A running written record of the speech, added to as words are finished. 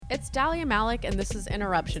It's Dalia Malek, and this is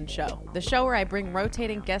Interruption Show, the show where I bring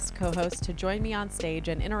rotating guest co-hosts to join me on stage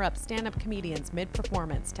and interrupt stand-up comedians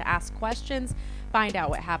mid-performance to ask questions, find out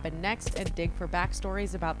what happened next, and dig for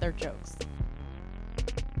backstories about their jokes.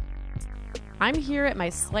 I'm here at my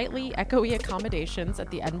slightly echoey accommodations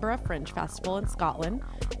at the Edinburgh Fringe Festival in Scotland,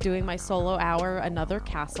 doing my solo hour, Another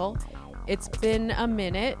Castle. It's been a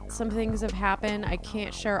minute. Some things have happened. I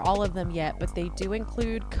can't share all of them yet, but they do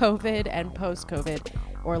include COVID and post-COVID,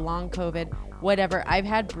 or long COVID, whatever. I've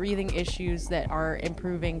had breathing issues that are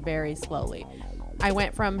improving very slowly. I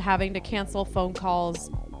went from having to cancel phone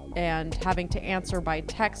calls and having to answer by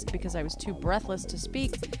text because I was too breathless to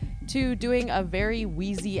speak, to doing a very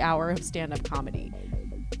wheezy hour of stand-up comedy.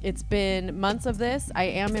 It's been months of this. I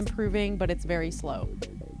am improving, but it's very slow.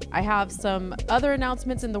 I have some other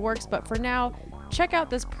announcements in the works, but for now, check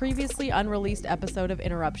out this previously unreleased episode of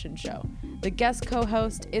Interruption Show. The guest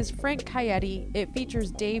co-host is Frank Caeti. It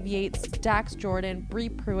features Dave Yates, Dax Jordan, Bree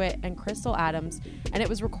Pruitt, and Crystal Adams, and it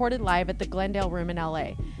was recorded live at the Glendale Room in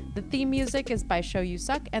LA. The theme music is by Show You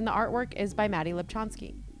Suck, and the artwork is by Maddie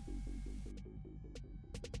Lipchonsky.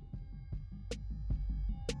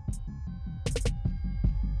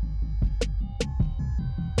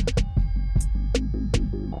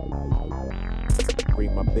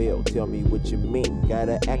 Ring my bell, tell me what you mean.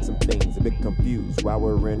 Gotta ask some things, a bit confused while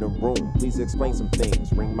we're in the room. Please explain some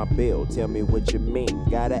things. Ring my bell, tell me what you mean.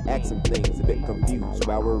 Gotta ask some things, a bit confused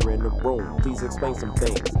while we're in the room. Please explain some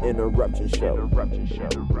things. Interruption show. Interruption show.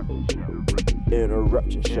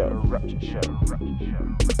 Interruption show.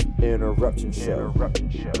 Interruption show.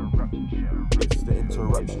 It's the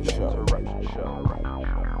interruption show.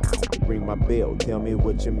 Ring my bell, tell me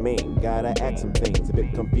what you mean. Gotta ask some things, a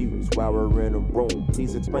bit confused while we're in a room.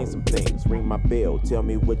 Please explain some things. Ring my bell, tell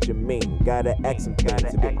me what you mean. Gotta ask some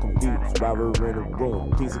things, a bit confused while we're in a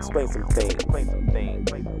room. Please explain some things.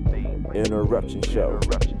 Interruption show.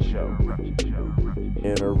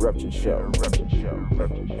 Interruption show.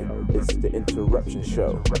 It's the interruption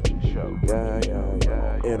show. Yeah.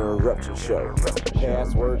 Interruption show.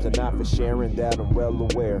 Passwords are not for sharing, that I'm well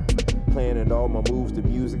aware. Planning all my moves to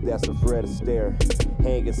music, that's a Fred Astaire.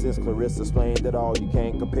 Hanging since Clarissa explained that all you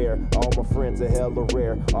can't compare. All my friends are hella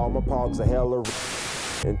rare, all my pogs are hella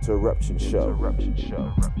rare. Interruption show. Interruption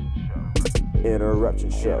show.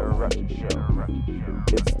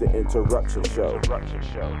 It's the interruption show.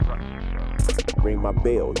 Ring my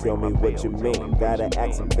bell, tell me what you mean. Gotta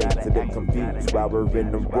ask some things, a bit confused while we're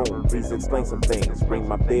in the room. Please explain some things. Ring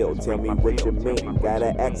my bell, tell me what you mean.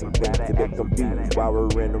 Gotta ask some things, a bit confused while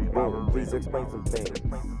we're in the room. Please explain some things.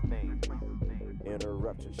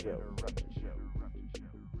 Interruption show.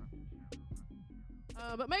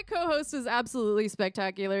 But my co-host is absolutely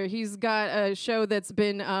spectacular. He's got a show that's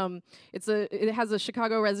been, it has a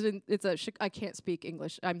Chicago resident, I can't speak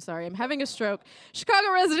English, I'm sorry, I'm having a stroke.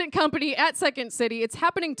 Chicago resident company at Second City. It's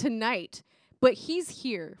happening tonight, but he's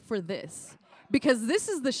here for this, because this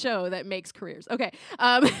is the show that makes careers. Okay,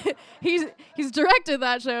 he's directed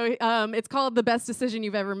that show. It's called The Best Decision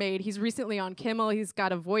You've Ever Made. He's recently on Kimmel. He's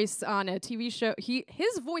got a voice on a TV show.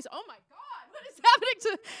 His voice, oh my happening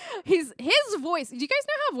to his voice. Do you guys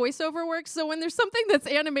know how voiceover works? So when there's something that's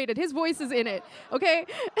animated, his voice is in it. Okay,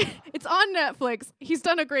 it's on Netflix. He's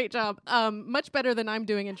done a great job, much better than I'm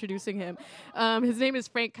doing introducing him. His name is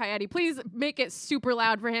Frank Caeti. Please make it super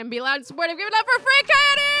loud for him. Be loud and supportive. Give it up for Frank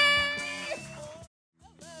Caeti.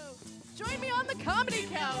 Hello. Join me on the comedy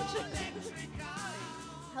couch.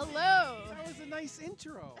 Hello. That was a nice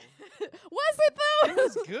intro. Was it though? It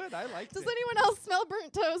was good. I liked it. Does anyone else smell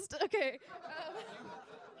burnt toast? Okay.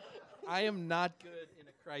 I am not good in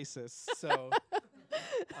a crisis, so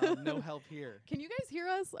no help here. Can you guys hear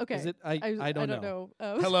us? Okay. Is it? I don't know.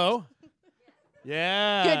 Hello?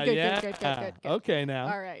 Yeah. Good. Okay,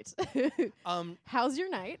 now. All right. How's your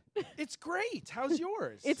night? It's great. How's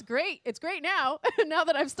yours? It's great. It's great now. Now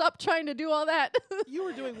that I've stopped trying to do all that. You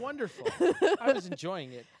were doing wonderful. I was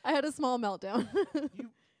enjoying it. I had a small meltdown.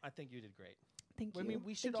 I think you did great. Thank you. I mean,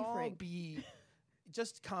 we should all be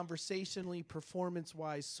just conversationally,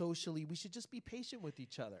 performance-wise, socially. We should just be patient with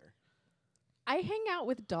each other. I hang out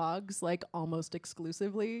with dogs like almost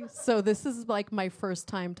exclusively, so this is like my first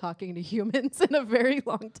time talking to humans in a very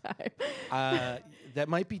long time. That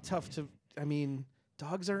might be tough to. I mean,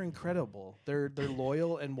 dogs are incredible. They're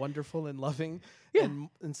loyal and wonderful and loving, and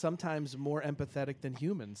sometimes more empathetic than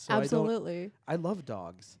humans. So absolutely, I love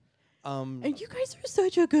dogs. And you guys are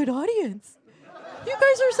such a good audience. You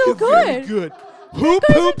guys are so good. Very good. Who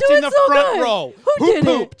pooped in the front row? Who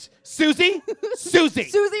pooped? Susie? Susie.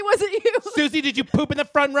 Susie, was it you? Susie, did you poop in the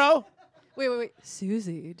front row? Wait.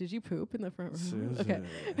 Susie, did you poop in the front row? Susie. Okay.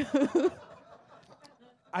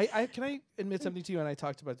 Can I admit something to you? And I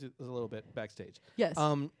talked about this a little bit backstage. Yes.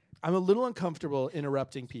 I'm a little uncomfortable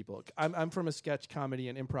interrupting people. I'm from a sketch comedy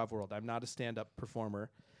and improv world. I'm not a stand-up performer,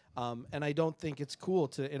 and I don't think it's cool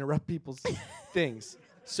to interrupt people's things.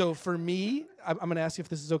 So for me, I'm going to ask you if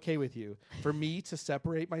this is okay with you. For me to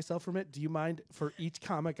separate myself from it, do you mind? For each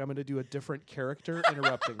comic, I'm going to do a different character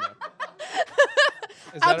interrupting them.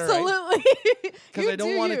 Is that absolutely. all right? Because I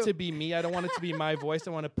don't want it to be me. I don't want it to be my voice.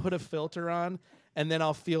 I want to put a filter on, and then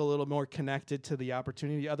I'll feel a little more connected to the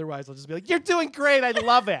opportunity. Otherwise, I'll just be like, "You're doing great. I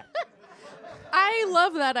love it. I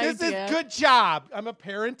love that This idea. is good job." I'm a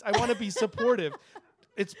parent. I want to be supportive.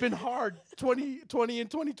 It's been hard. 2020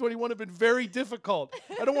 and 2021 have been very difficult.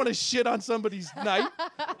 I don't want to shit on somebody's night.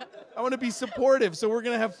 I want to be supportive. So we're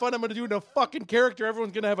going to have fun. I'm going to do a fucking character.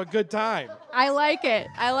 Everyone's going to have a good time. I like it.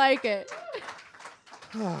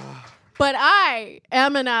 But I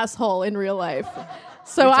am an asshole in real life.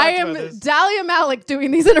 So I am Dalia Malek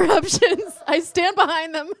doing these interruptions. I stand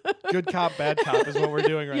behind them. Good cop, bad cop is what we're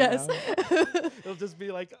doing right yes. now. It'll just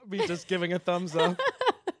be like me just giving a thumbs up.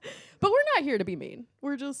 But we're not here to be mean.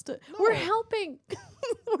 We're just, we're helping.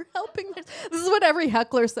 We're helping. This is what every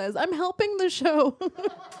heckler says. I'm helping the show.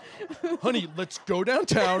 Honey, let's go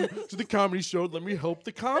downtown to the comedy show. Let me help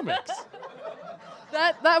the comics.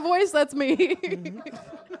 That voice, that's me.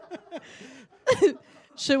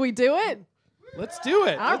 Should we do it? Let's do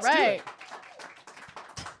it. All Let's do right. it.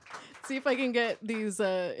 See if I can get these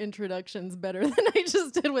introductions better than I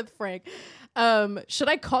just did with Frank. Should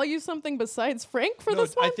I call you something besides Frank for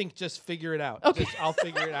this one? I think just figure it out. Okay. I'll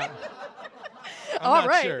figure it out. I'm All not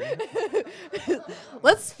right. sure.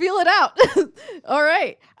 Let's feel it out. All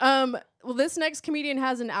right. Well, this next comedian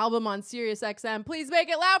has an album on Sirius XM. Please make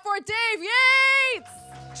it loud for Dave Yates!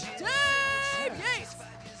 Dave Yates!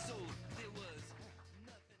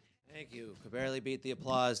 Thank you. Could barely beat the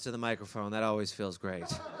applause to the microphone. That always feels great.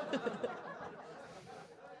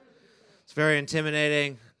 It's very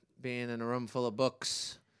intimidating being in a room full of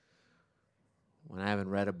books when I haven't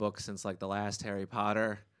read a book since like the last Harry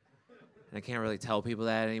Potter. And I can't really tell people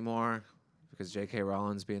that anymore because J.K.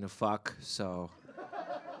 Rowling's being a fuck. So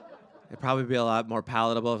it'd probably be a lot more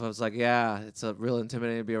palatable if I was like, yeah, it's a real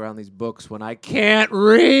intimidating to be around these books when I can't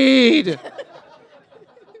read.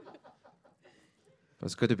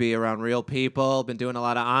 It's good to be around real people. Been doing a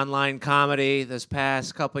lot of online comedy this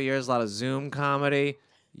past couple of years, a lot of Zoom comedy.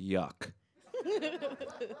 Yuck.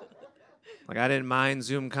 Like, I didn't mind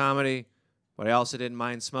Zoom comedy, but I also didn't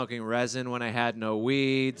mind smoking resin when I had no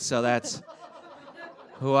weed, so that's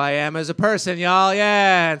who I am as a person, y'all.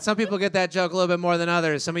 Yeah, and some people get that joke a little bit more than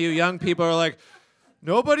others. Some of you young people are like,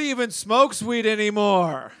 nobody even smokes weed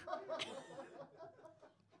anymore.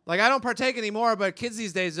 Like, I don't partake anymore, but kids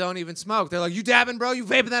these days don't even smoke. They're like, you dabbing, bro? You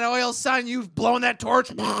vaping that oil, son? You blowing that torch?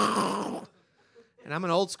 And I'm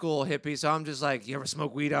an old school hippie, so I'm just like, you ever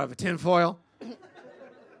smoke weed out of a tinfoil?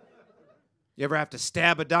 You ever have to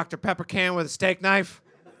stab a Dr. Pepper can with a steak knife?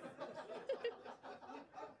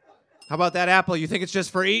 How about that apple? You think it's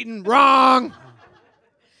just for eating? Wrong!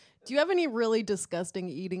 Do you have any really disgusting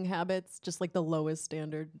eating habits? Just like the lowest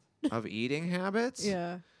standard. Of eating habits?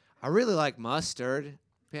 Yeah. I really like mustard.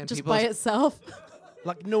 Man, Just by itself?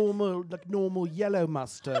 Like normal yellow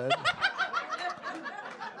mustard.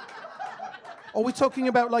 Are we talking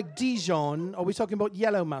about like Dijon? Are we talking about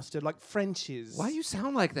yellow mustard, like French's? Why do you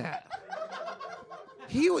sound like that?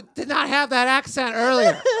 He did not have that accent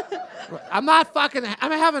earlier. I'm not fucking.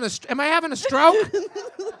 Am I having a stroke?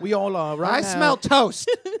 We all are, right? I now. smell toast.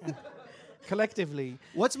 Collectively.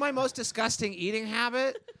 What's my most disgusting eating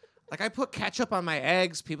habit? Like, I put ketchup on my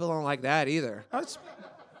eggs. People don't like that either. It's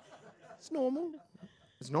normal.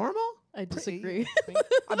 It's normal? I disagree.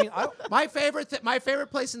 I mean, My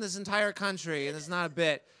favorite place in this entire country, and it's not a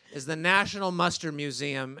bit, is the National Mustard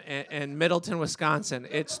Museum in Middleton, Wisconsin.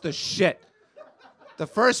 It's the shit. The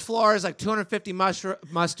first floor is like 250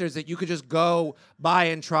 mustards that you could just go buy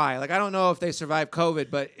and try. Like, I don't know if they survived COVID,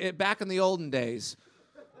 but back in the olden days,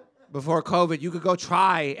 before COVID, you could go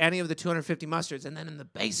try any of the 250 mustards. And then in the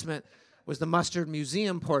basement was the mustard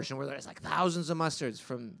museum portion where there's like thousands of mustards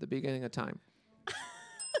from the beginning of time.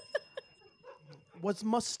 was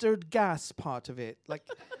mustard gas part of it? Like,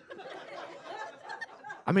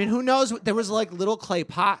 I mean, who knows? There was like little clay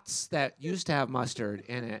pots that used to have mustard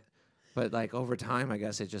in it. But like over time, I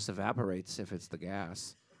guess it just evaporates if it's the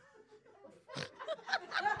gas.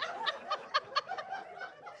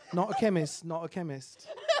 Not a chemist.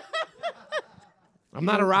 I'm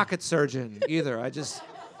not a rocket surgeon either.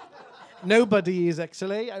 Nobody is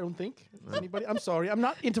actually, I don't think. Anybody? I'm sorry. I'm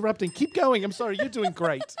not interrupting. Keep going. I'm sorry. You're doing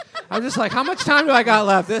great. I'm just like, how much time do I got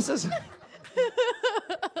left? This is...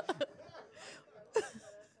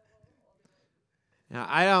 Yeah,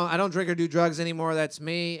 I don't drink or do drugs anymore. That's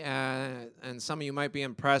me. And some of you might be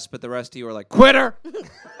impressed, but the rest of you are like, quitter!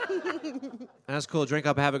 And that's cool. Drink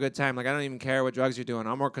up, have a good time. Like, I don't even care what drugs you're doing.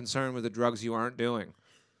 I'm more concerned with the drugs you aren't doing.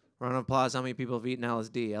 Round of applause. How many people have eaten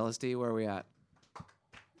LSD? LSD, where are we at?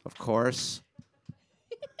 Of course.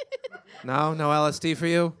 No LSD for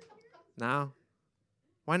you? No?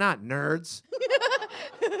 Why not, nerds?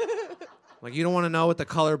 Like, you don't want to know what the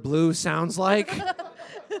color blue sounds like?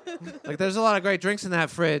 Like, there's a lot of great drinks in that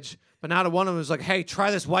fridge, but not one of them is like, hey,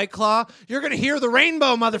 try this White Claw. You're going to hear the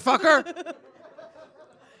rainbow, motherfucker.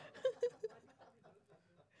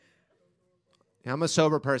 Yeah, I'm a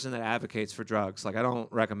sober person that advocates for drugs. Like, I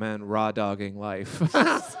don't recommend raw dogging life.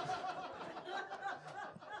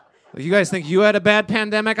 You guys think you had a bad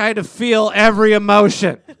pandemic? I had to feel every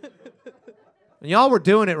emotion. And y'all were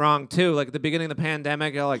doing it wrong, too. Like, at the beginning of the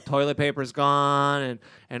pandemic, y'all, like, toilet paper's gone,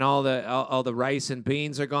 and all the rice and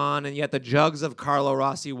beans are gone, and yet the jugs of Carlo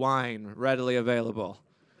Rossi wine readily available.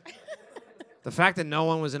 The fact that no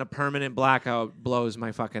one was in a permanent blackout blows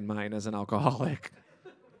my fucking mind as an alcoholic.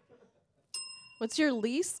 What's your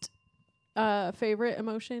least favorite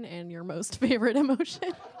emotion and your most favorite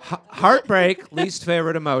emotion? Heartbreak, least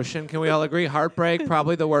favorite emotion. Can we all agree? Heartbreak,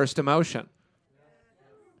 probably the worst emotion.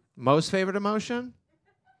 Most favorite emotion?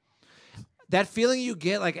 That feeling you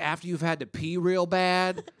get like after you've had to pee real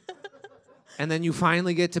bad and then you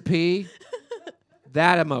finally get to pee.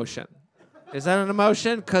 That emotion. Is that an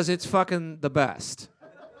emotion? Because it's fucking the best.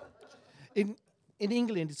 In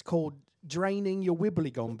England, it's called draining your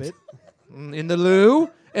wibbly gum bit. In the loo?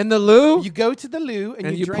 In the loo? You go to the loo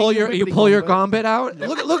and you drain pull your gambit out.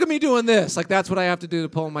 Look at me doing this. Like, that's what I have to do to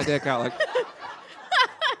pull my dick out. Like,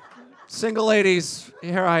 single ladies,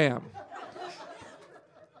 here I am.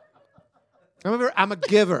 I'm a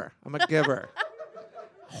giver. I'm a giver.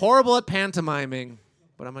 Horrible at pantomiming,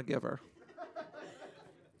 but I'm a giver.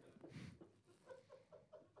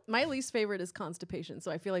 My least favorite is constipation, so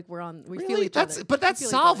I feel like we Really? feel each other. But that's We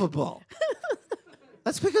feel each other. solvable.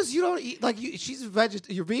 That's because you don't eat, like,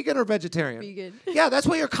 you're vegan or vegetarian? Vegan. Yeah, that's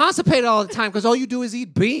why you're constipated all the time, because all you do is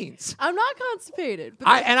eat beans. I'm not constipated. But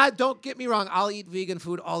I don't get me wrong, I'll eat vegan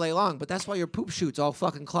food all day long, but that's why your poop chute's all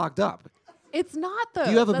fucking clogged up. it's not, though.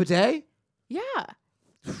 Do you have a bidet? Yeah.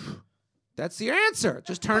 That's the answer.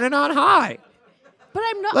 Just turn it on high. But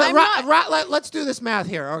I'm not. Let's do this math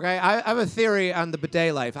here, okay? I have a theory on the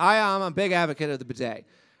bidet life. I am a big advocate of the bidet.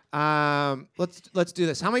 Let's do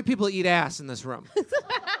this. How many people eat ass in this room?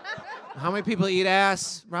 How many people eat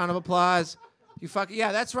ass? Round of applause.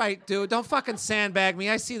 Yeah, that's right, dude. Don't fucking sandbag me.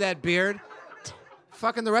 I see that beard.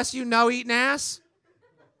 Fucking the rest of you know eating ass?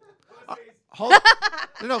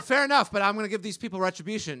 No, fair enough, but I'm going to give these people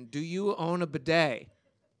retribution. Do you own a bidet?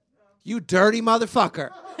 You dirty motherfucker.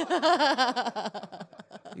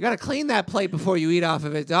 You got to clean that plate before you eat off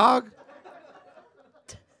of it, dog.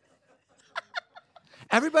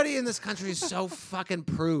 Everybody in this country is so fucking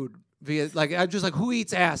prude. I'm just like, who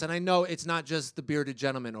eats ass? And I know it's not just the bearded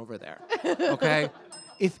gentleman over there. Okay?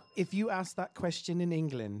 If you ask that question in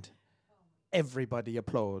England, everybody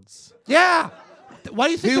applauds. Yeah. Why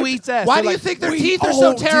do you think Who eats ass? Why They're do you like, think their "We teeth are so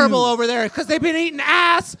all terrible do." over there? Because they've been eating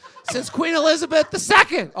ass since Queen Elizabeth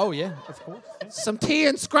II. Oh, yeah, of course. Some tea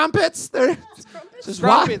and scrumpets. They're just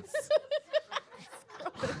wild. Scrumpets.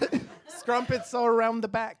 Scrumpets all around the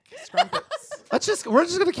back. Scrumpets. We're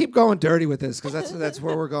just gonna keep going dirty with this because that's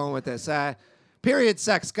where we're going with this. Period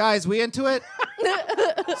sex, guys. We into it?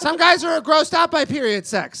 Some guys are grossed out by period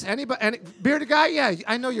sex. Any bearded guy? Yeah,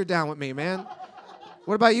 I know you're down with me, man.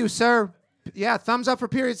 What about you, sir? Yeah, thumbs up for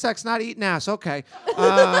period sex, not eating ass. Okay.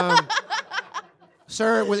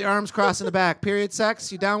 Sir, with your arms crossed in the back. Period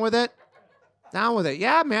sex, you down with it? Down with it.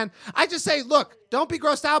 Yeah, man. I just say, look, don't be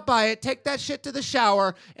grossed out by it. Take that shit to the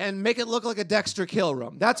shower and make it look like a Dexter kill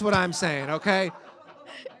room. That's what I'm saying, okay?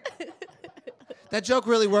 That joke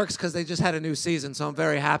really works because they just had a new season, so I'm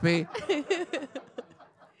very happy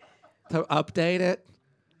to update it.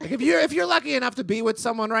 Like if you're lucky enough to be with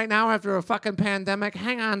someone right now after a fucking pandemic,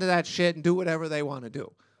 hang on to that shit and do whatever they want to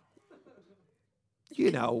do. You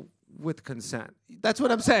know, with consent. That's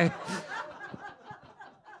what I'm saying.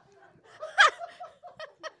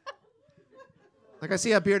 Like, I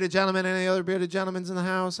see a bearded gentleman. Any other bearded gentlemen's in the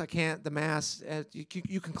house? I can't. The mask.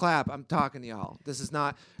 You can clap. I'm talking to y'all. This is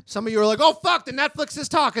not. Some of you are like, oh, fuck, the Netflix is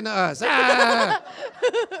talking to us. Ah!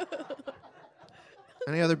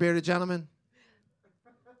 Any other bearded gentlemen?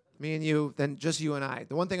 Me and you, then just you and I.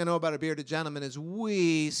 The one thing I know about a bearded gentleman is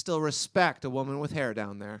we still respect a woman with hair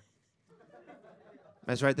down there.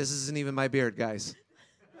 That's right. This isn't even my beard, guys.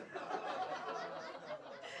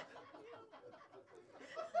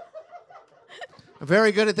 I'm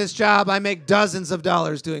very good at this job. I make dozens of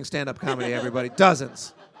dollars doing stand-up comedy, everybody.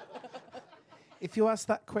 Dozens. If you ask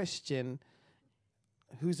that question,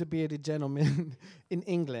 who's a bearded gentleman in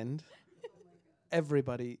England,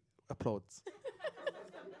 everybody applauds.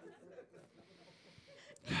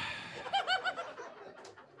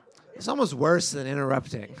 It's almost worse than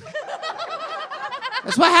interrupting.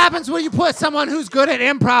 That's what happens when you put someone who's good at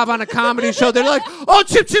improv on a comedy show. They're like, oh,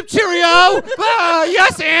 chip, chip, cheerio.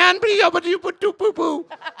 Yes, and.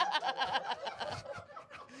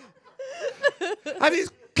 I have these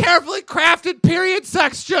carefully crafted period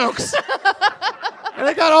sex jokes. And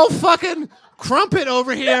I got old fucking Crumpet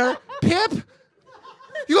over here. Pip,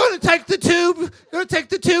 you gonna take the tube? You gonna take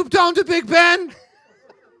the tube down to Big Ben?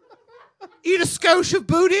 Eat a skosh of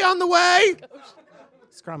booty on the way?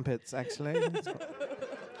 Scrumpets, actually.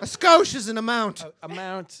 A skosh is an amount.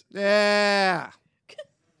 Amount. Yeah.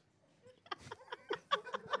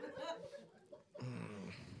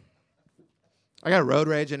 I got road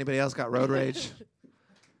rage. Anybody else got road rage?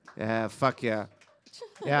 Yeah, fuck yeah.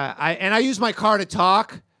 Yeah, I use my car to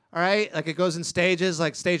talk, all right? Like, it goes in stages.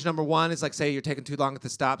 Like, stage number 1 is like, say you're taking too long at the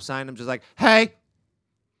stop sign. I'm just like, hey,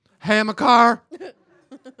 I'm a car.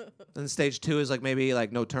 Then stage 2 is like maybe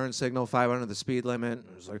like no turn signal, 5 under the speed limit.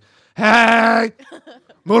 It's like, hey,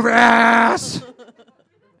 move your ass.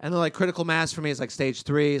 And then like critical mass for me is like stage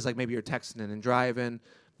 3 is like maybe you're texting and driving.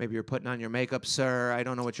 Maybe you're putting on your makeup, sir. I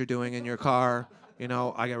don't know what you're doing in your car. You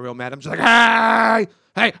know, I get real mad. I'm just like,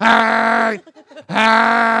 hey,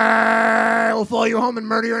 we'll follow you home and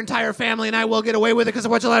murder your entire family, and I will get away with it because I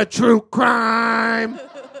watch a lot of true crime.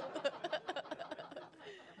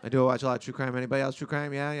 I do watch a lot of true crime. Anybody else true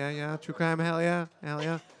crime? Yeah. True crime, hell yeah.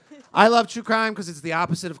 I love true crime because it's the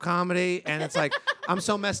opposite of comedy, and it's like I'm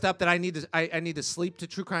so messed up that I need to sleep to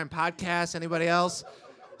true crime podcasts. Anybody else?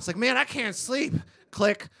 It's like, man, I can't sleep.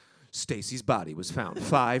 Click. Stacy's body was found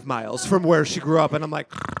 5 miles from where she grew up, and I'm like.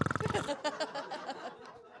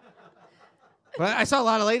 But I saw a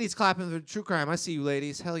lot of ladies clapping for true crime. I see you,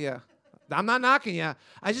 ladies. Hell yeah. I'm not knocking you.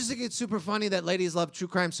 I just think it's super funny that ladies love true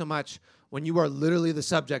crime so much when you are literally the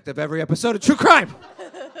subject of every episode of true crime.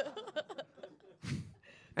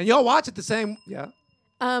 And y'all watch it the same. Yeah.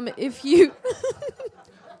 If you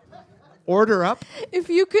order up. If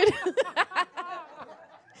you could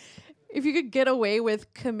if you could get away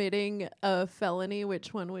with committing a felony,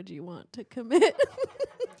 which one would you want to commit?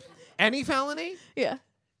 Any felony? Yeah.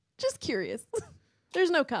 Just curious.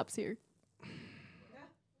 There's no cops here.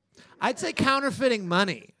 I'd say counterfeiting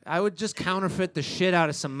money. I would just counterfeit the shit out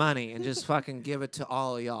of some money and just fucking give it to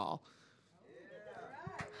all of y'all.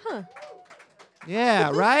 Huh. Yeah,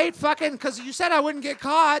 right? Fucking, because you said I wouldn't get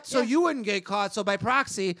caught, so you wouldn't get caught. So by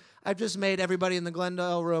proxy, I've just made everybody in the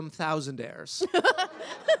Glendale room thousandaires.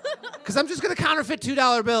 Because I'm just going to counterfeit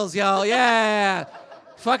 $2 bills, y'all. Yeah.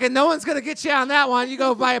 Fucking no one's going to get you on that one. You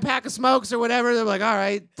go buy a pack of smokes or whatever. They're like, all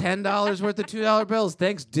right, $10 worth of $2 bills.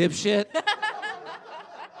 Thanks, dipshit.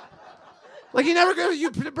 Like, you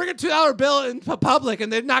bring a $2 bill in public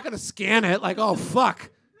and they're not going to scan it. Like, oh, fuck.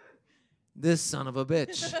 This son of a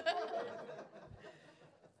bitch.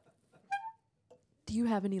 Do you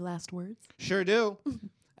have any last words? Sure do.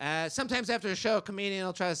 Sometimes after a show, a comedian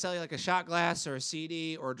will try to sell you like a shot glass or a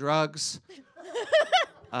CD or drugs.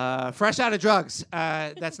 Fresh out of drugs.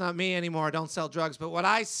 That's not me anymore. I don't sell drugs. But what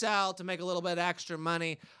I sell to make a little bit extra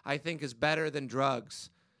money, I think is better than drugs.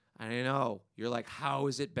 I know. You're like, how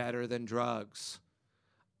is it better than drugs?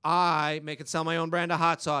 I make and sell my own brand of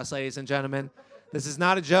hot sauce, ladies and gentlemen. This is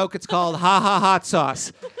not a joke. It's called Ha Ha Hot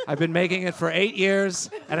Sauce. I've been making it for 8 years,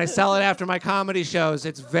 and I sell it after my comedy shows.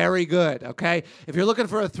 It's very good, okay? If you're looking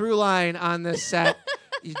for a through line on this set,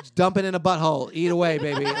 you just dump it in a butthole. Eat away,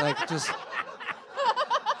 baby. Like, just...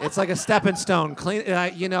 It's like a stepping stone. Clean,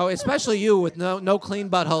 especially you with no clean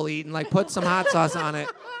butthole eating. Like, put some hot sauce on it.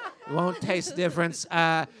 You won't taste the difference.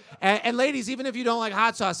 And ladies, even if you don't like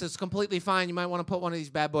hot sauce, it's completely fine. You might want to put one of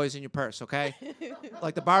these bad boys in your purse, okay?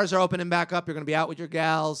 Like, the bars are opening back up. You're going to be out with your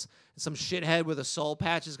gals. Some shithead with a soul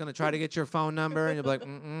patch is going to try to get your phone number. And you'll be like,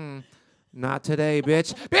 not today,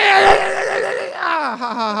 bitch.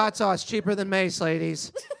 Hot sauce, cheaper than mace,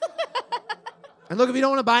 ladies. And look, if you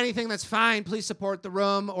don't want to buy anything, that's fine. Please support the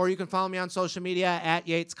room, or you can follow me on social media at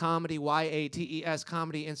Yates Comedy, YATES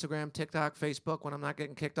Comedy, Instagram, TikTok, Facebook, when I'm not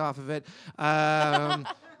getting kicked off of it.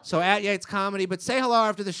 So at Yates Comedy, but say hello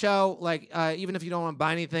after the show. Like, even if you don't want to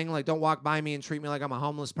buy anything, like, don't walk by me and treat me like I'm a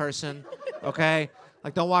homeless person, okay?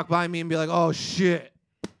 Like, don't walk by me and be like, oh, shit.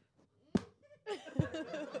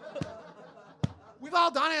 We've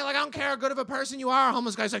all done it. Like, I don't care how good of a person you are. A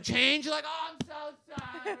homeless guy's like, change. You're like, oh, I'm so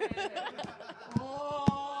sorry.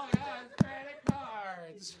 Oh, yes, credit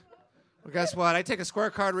cards. But guess what? I take a square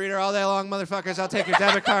card reader all day long, motherfuckers. I'll take your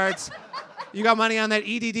debit cards. You got money on that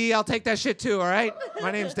EDD? I'll take that shit too, all right?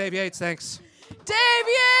 My name's Dave Yates. Thanks. Dave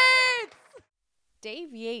Yates!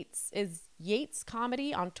 Dave Yates is Yates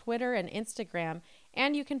Comedy on Twitter and Instagram,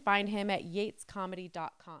 and you can find him at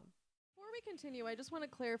yatescomedy.com. Before we continue, I just want to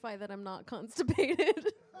clarify that I'm not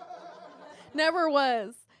constipated. Never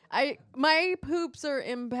was. My poops are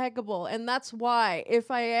impeccable, and that's why,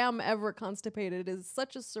 if I am ever constipated, it is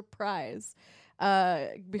such a surprise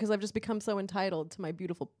because I've just become so entitled to my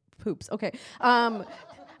beautiful poops. Okay.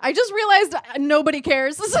 I just realized nobody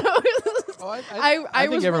cares, so I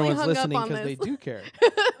think was everyone's really hung listening up on because they this. do care.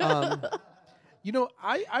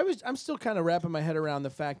 I'm still kind of wrapping my head around the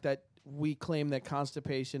fact that we claim that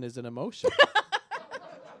constipation is an emotion.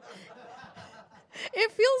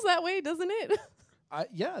 It feels that way, doesn't it? I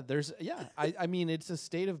mean, it's a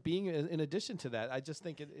state of being in addition to that. I just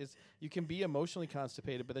think it is, you can be emotionally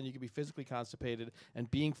constipated, but then you can be physically constipated, and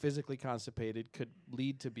being physically constipated could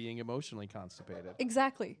lead to being emotionally constipated.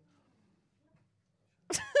 Exactly.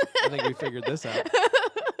 I think we figured this out.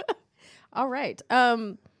 All right.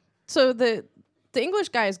 So the English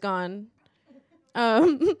guy's gone.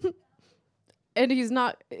 And he's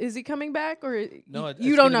not. Is he coming back, or No,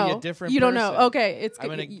 you don't gonna know? be a different you don't person. know. Okay, I'm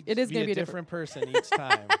gonna it is be going to be a a different person each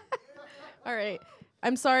time. All right.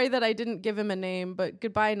 I'm sorry that I didn't give him a name, but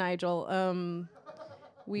goodbye, Nigel.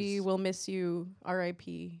 We will miss you.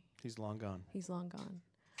 R.I.P. He's long gone. He's long gone.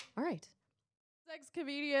 All right.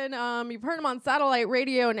 Ex-comedian. You've heard him on satellite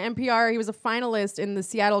radio and NPR. He was a finalist in the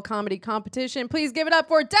Seattle Comedy Competition. Please give it up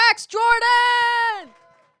for Dax Jordan.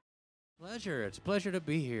 Pleasure. It's a pleasure to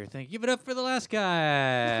be here. Thank you. Give it up for the last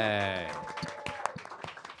guy.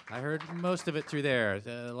 I heard most of it through there.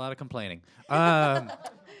 A lot of complaining. In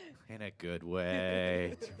a good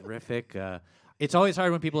way. Terrific. It's always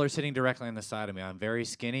hard when people are sitting directly on the side of me. I'm very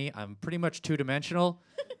skinny. I'm pretty much two-dimensional.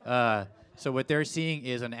 So what they're seeing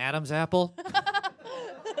is an Adam's apple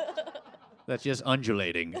that's just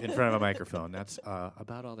undulating in front of a microphone. That's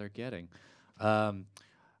about all they're getting.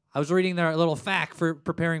 I was reading their little fact for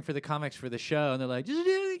preparing for the comics for the show, and they're like, just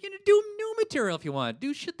do new material if you want.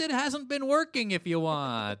 Do shit that hasn't been working if you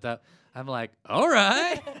want. I'm like, all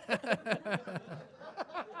right.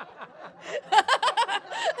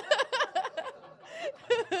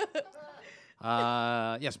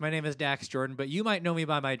 Yes, my name is Dax Jordan, but you might know me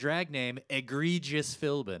by my drag name, Egregious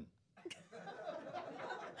Philbin.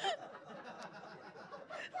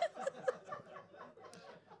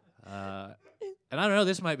 And I don't know,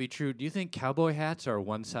 this might be true. Do you think cowboy hats are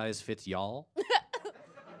one size fits y'all?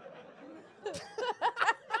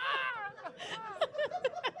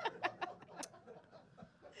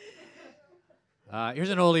 Here's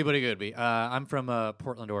an oldie but a goodie. I'm from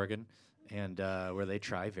Portland, Oregon, and where they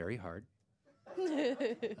try very hard.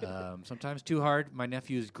 Sometimes too hard. My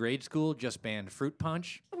nephew's grade school just banned fruit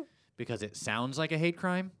punch because it sounds like a hate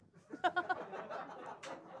crime.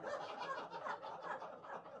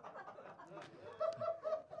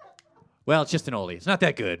 Well, it's just an oldie. It's not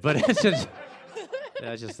that good, but it's just.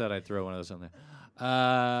 I just thought I'd throw one of those on there.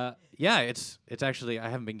 Yeah, it's actually, I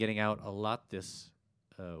haven't been getting out a lot this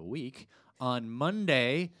week. On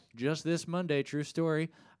Monday, just this Monday, true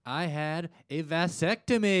story, I had a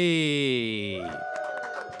vasectomy.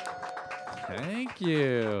 Thank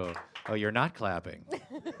you. Oh, you're not clapping. I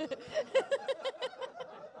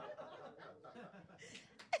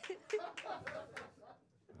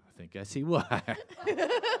think I see why.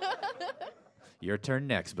 Your turn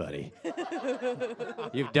next, buddy.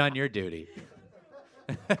 You've done your duty.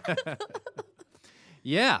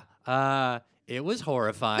 Yeah, it was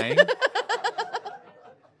horrifying.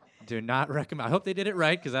 Do not recommend. I hope they did it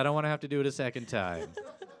right because I don't want to have to do it a second time.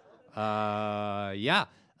 Yeah,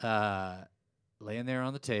 laying there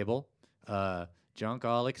on the table, junk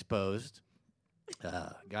all exposed.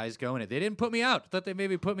 Guys going it. They didn't put me out. Thought they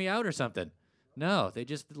maybe put me out or something. No, they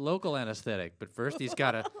just did local anesthetic. But first you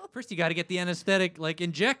gotta get the anesthetic like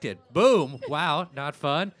injected. Boom! Wow, not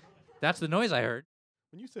fun. That's the noise I heard.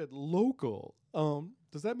 When you said local,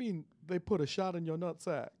 does that mean they put a shot in your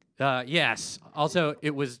nutsack? Yes. Also,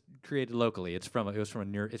 it was created locally. It's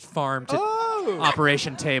farm to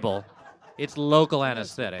operation table. It's local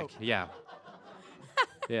anesthetic. Oh. Yeah.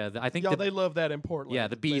 Yeah. I think They love that in Portland.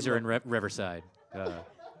 the bees are in Riverside.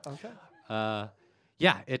 Okay.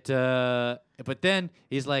 Yeah. But then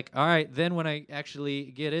he's like, all right. Then when I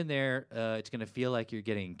actually get in there, it's gonna feel like you're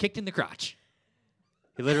getting kicked in the crotch.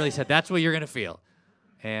 He literally said, "That's what you're gonna feel,"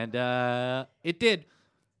 and it did.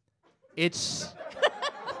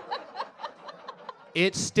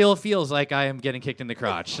 It still feels like I am getting kicked in the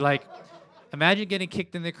crotch. Like, imagine getting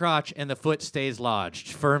kicked in the crotch and the foot stays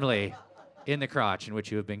lodged firmly in the crotch in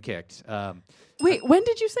which you have been kicked. Wait, when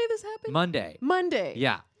did you say this happened? Monday. Monday.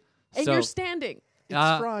 Yeah. And So, you're standing.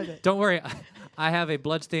 It's Friday. Don't worry. I have a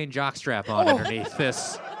bloodstained jockstrap on underneath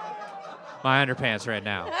my underpants right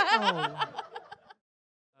now.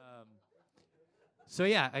 So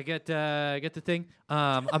yeah, I get the thing.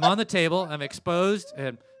 I'm on the table. I'm exposed,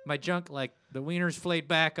 and my junk, like the wiener's flayed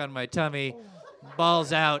back on my tummy,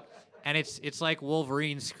 balls out, and it's like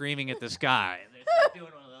Wolverine screaming at the sky. It's like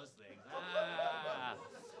doing one of those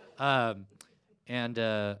things. And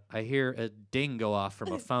I hear a ding go off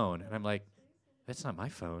from a phone, and I'm like, that's not my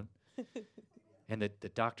phone. And the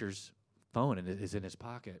doctor's phone is in his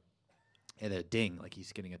pocket, and a ding, like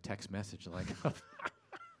he's getting a text message, like.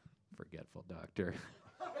 Forgetful doctor.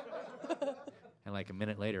 And like a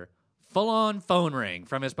minute later, full-on phone ring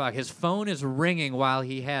from his pocket. His phone is ringing while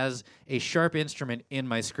he has a sharp instrument in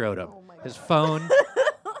my scrotum. His phone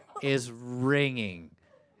is ringing.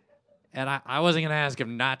 And I wasn't going to ask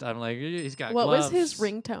him not to. I'm like, he's got What gloves. was his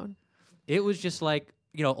ringtone? It was just like,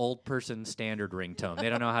 old person standard ringtone. They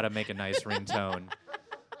don't know how to make a nice ringtone.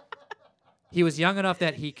 He was young enough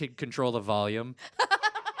that he could control the volume.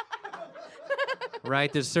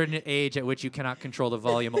 Right? There's a certain age at which you cannot control the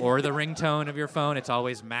volume or the ringtone of your phone. It's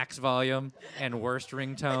always max volume and worst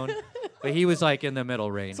ringtone. But he was like in the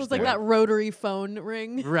middle range. So it's like there. that rotary phone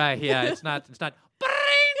ring. Right, yeah. It's not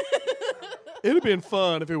It'd have been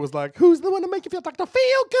fun if it was like, who's the one to make you feel like to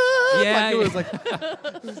feel good? Yeah, Like, it was yeah. like,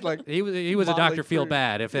 it was like, he was a Motley Dr. Feel Crue.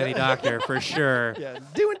 Bad, if any doctor, for sure.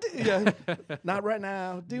 yeah, not right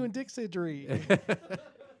now, doing dick surgery.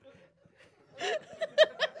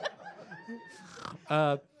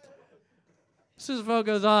 So his phone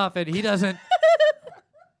goes off and he doesn't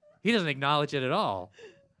acknowledge it at all.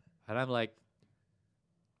 And I'm like,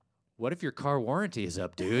 what if your car warranty is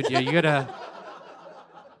up, dude?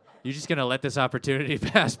 You're just gonna let this opportunity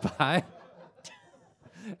pass by?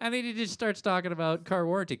 And then he just starts talking about car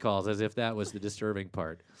warranty calls as if that was the disturbing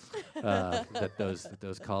part, that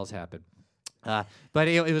those calls happen. But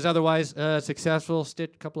it was otherwise successful.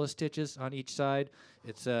 Couple of stitches on each side.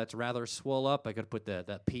 It's rather swole up. I got to put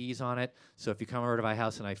the peas on it. So if you come over to my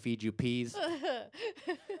house and I feed you peas,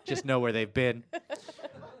 just know where they've been.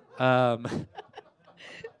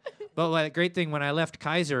 But the great thing, when I left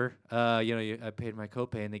Kaiser, I paid my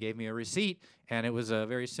copay and they gave me a receipt, and it was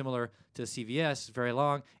very similar to CVS, very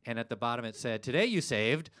long. And at the bottom it said, "Today you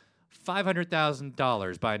saved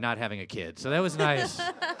 $500,000 by not having a kid." So that was nice.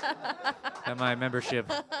 And my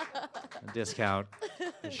membership discount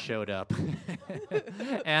showed up.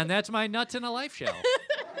 And that's my nuts in a life shell.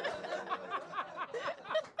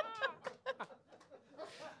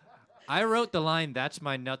 I wrote the line, "That's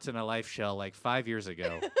my nuts in a life shell," like 5 years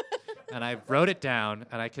ago. And I wrote it down,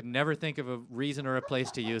 and I could never think of a reason or a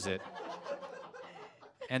place to use it.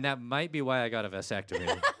 And that might be why I got a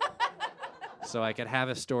vasectomy. So I could have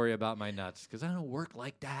a story about my nuts, because I don't work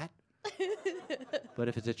like that. But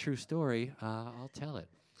if it's a true story, I'll tell it.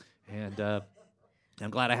 And I'm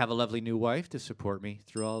glad I have a lovely new wife to support me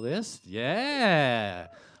through all this. Yeah.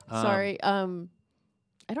 Sorry, I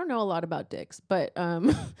don't know a lot about dicks, but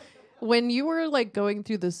when you were like going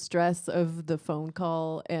through the stress of the phone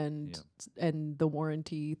call and the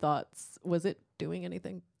warranty thoughts, was it doing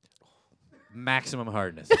anything? Maximum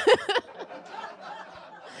hardness. All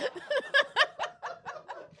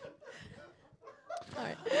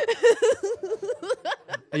right.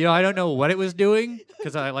 I don't know what it was doing,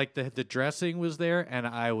 because I like the dressing was there, and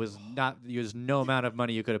I was not. There's no amount of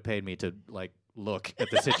money you could have paid me to like look at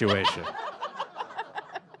the situation.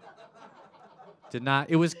 Did not.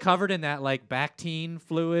 It was covered in that like Bactine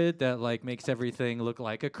fluid that like makes everything look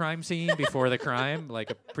like a crime scene before the crime,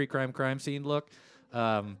 like a pre-crime crime scene look.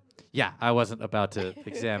 Yeah, I wasn't about to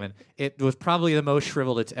examine. It was probably the most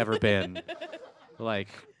shriveled it's ever been, like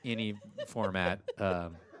any format.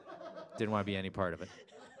 Didn't want to be any part of it.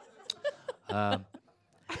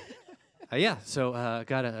 Yeah, so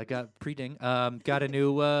got pre-ding. Got a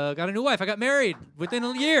new wife. I got married within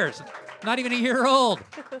years, not even a year old.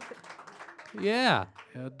 Yeah,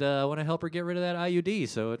 and I want to help her get rid of that IUD,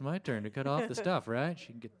 so it's my turn to cut off the stuff, right? She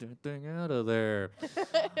can get the thing out of there.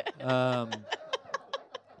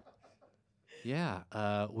 Yeah,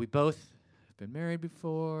 we both have been married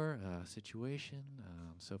before. Situation.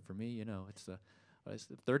 So for me, it's the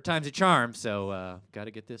third time's a charm. So got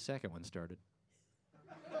to get this second one started.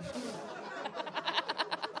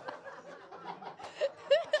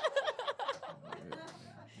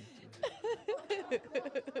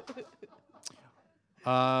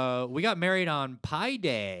 We got married on Pi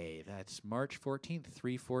Day. That's March 14th,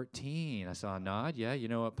 3/14. I saw a nod. Yeah, you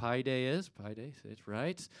know what Pi Day is? Pi Day, that's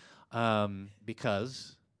right.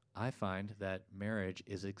 Because I find that marriage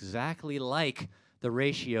is exactly like the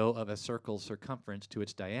ratio of a circle's circumference to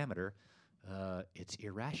its diameter. It's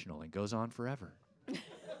irrational and goes on forever.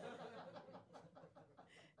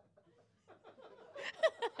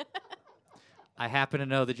 I happen to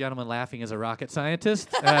know the gentleman laughing is a rocket scientist,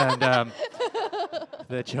 and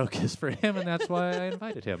the joke is for him, and that's why I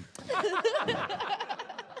invited him.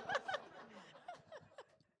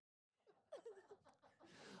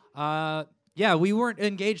 Yeah, we weren't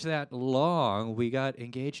engaged that long. We got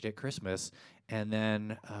engaged at Christmas, and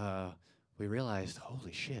then we realized,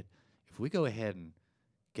 holy shit, if we go ahead and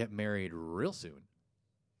get married real soon,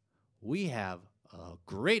 we have a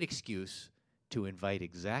great excuse to invite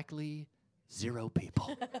exactly 0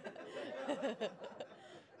 people,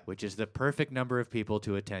 which is the perfect number of people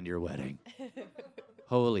to attend your wedding.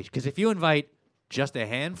 Holy, because if you invite just a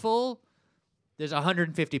handful, there's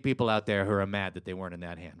 150 people out there who are mad that they weren't in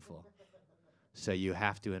that handful. So you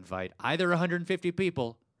have to invite either 150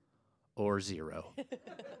 people or 0.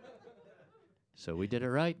 So we did it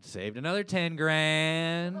right, saved another 10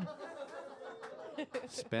 grand.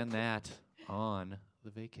 Spend that on the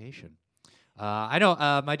vacation. I know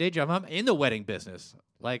my day job, I'm in the wedding business.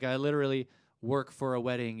 Like, I literally work for a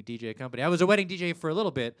wedding DJ company. I was a wedding DJ for a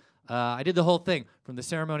little bit. I did the whole thing, from the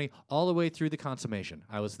ceremony all the way through the consummation.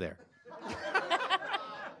 I was there.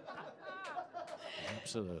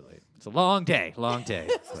 Absolutely. It's a long day.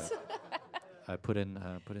 But I put in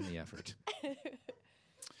the effort.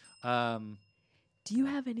 Do you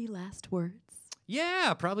have any last words?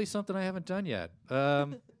 Yeah, probably something I haven't done yet.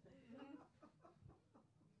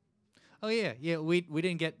 Oh yeah. We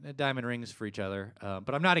didn't get diamond rings for each other,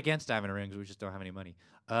 but I'm not against diamond rings. We just don't have any money.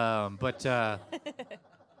 But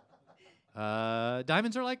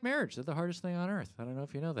diamonds are like marriage. They're the hardest thing on earth. I don't know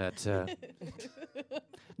if you know that.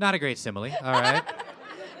 Not a great simile. All right.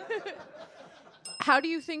 How do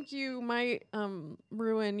you think you might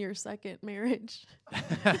ruin your second marriage?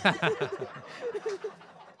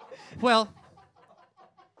 Well,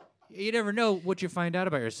 you never know what you find out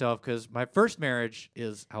about yourself, because my first marriage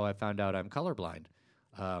is how I found out I'm colorblind.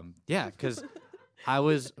 Yeah, because I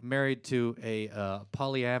was married to a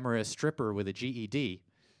polyamorous stripper with a GED,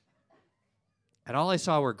 and all I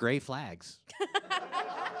saw were gray flags.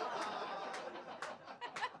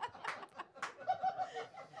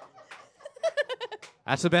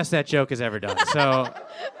 That's the best that joke has ever done. So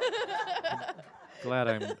glad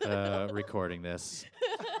I'm recording this.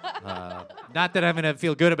 Not that I'm going to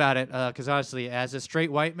feel good about it, because honestly, as a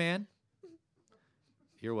straight white man,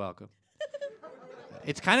 you're welcome.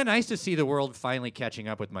 It's kind of nice to see the world finally catching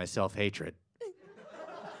up with my self-hatred.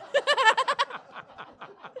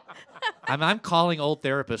 I'm calling old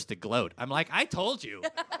therapists to gloat. I'm like, I told you.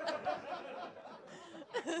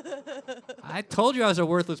 I told you I was a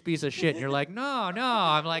worthless piece of shit. And you're like, no.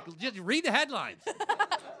 I'm like, just read the headlines.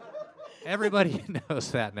 Everybody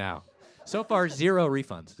knows that now. So far, 0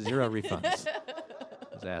 refunds.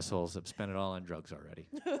 Those assholes have spent it all on drugs already.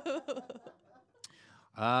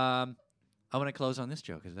 I want to close on this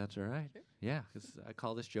joke, if that's all right. Sure. Yeah, because I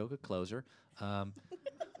call this joke a closer. I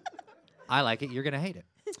like it. You're going to hate it.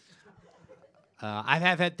 I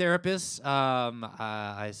have had therapists.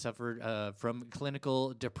 I suffered from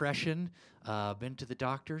clinical depression, been to the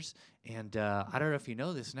doctors, and I don't know if you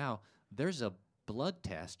know this now, there's a blood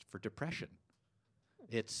test for depression.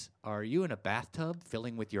 It's, are you in a bathtub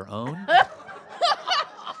filling with your own?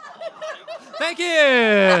 Thank you.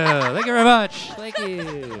 Thank you very much. Thank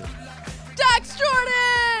you. Dax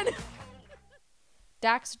Jordan!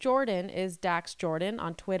 Dax Jordan is Dax Jordan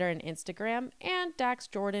on Twitter and Instagram, and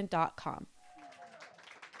daxjordan.com.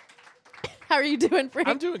 How are you doing, Frank?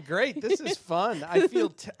 I'm doing great. This is fun. I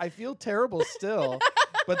feel terrible still,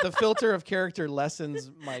 but the filter of character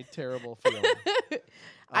lessens my terrible feeling.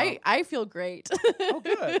 I feel great. Oh,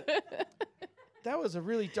 good. That was a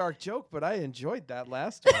really dark joke, but I enjoyed that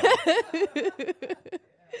last one. That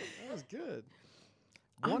was good.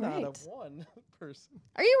 All One out right. of one person.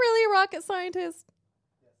 Are you really a rocket scientist?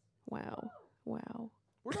 Yes. Wow.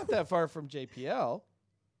 We're not that far from JPL.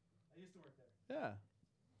 I used to work there. Yeah.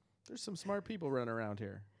 There's some smart people running around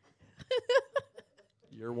here.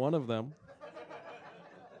 You're one of them.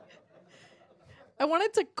 I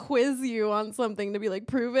wanted to quiz you on something to be like,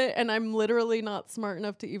 prove it, and I'm literally not smart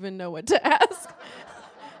enough to even know what to ask.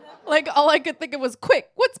 Like, all I could think of was,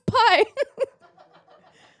 quick, what's pi?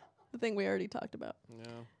 The thing we already talked about. Yeah.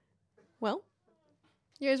 Well,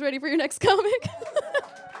 you guys ready for your next comic?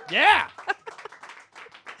 Yeah!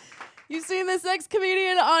 You've seen this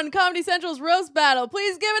ex-comedian on Comedy Central's Roast Battle.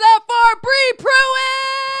 Please give it up for Bree Pruitt!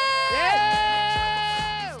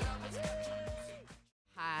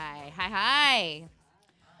 Hi.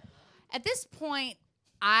 At this point,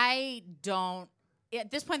 I don't.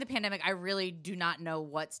 At this point in the pandemic, I really do not know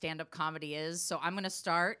what stand-up comedy is. So I'm gonna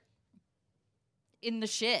start in the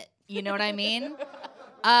shit. You know what I mean?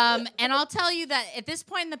 And I'll tell you that at this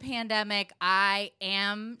point in the pandemic, I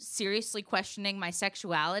am seriously questioning my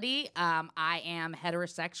sexuality. I am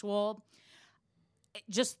heterosexual.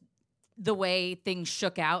 Just the way things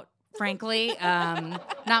shook out, frankly.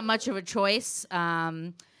 Not much of a choice. But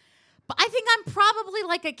I think I'm probably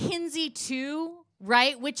like a Kinsey 2,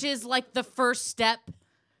 right? Which is like the first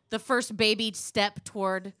baby step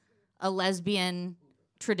toward a lesbian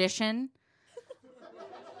tradition.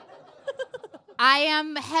 I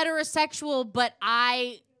am heterosexual, but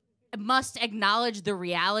I must acknowledge the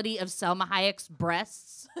reality of Selma Hayek's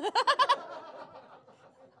breasts.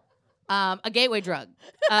 A gateway drug,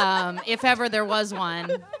 if ever there was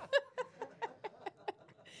one.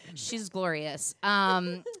 She's glorious.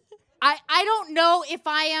 I don't know if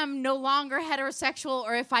I am no longer heterosexual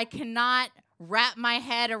or if I cannot wrap my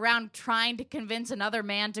head around trying to convince another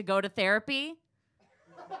man to go to therapy.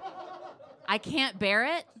 I can't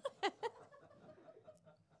bear it.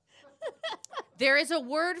 There is a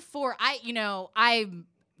word for I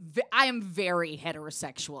am very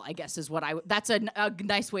heterosexual, I guess is what that's a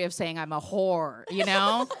nice way of saying I'm a whore, you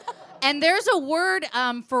know? And there's a word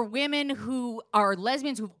for women who are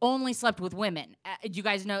lesbians who've only slept with women. You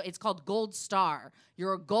guys know it's called gold star.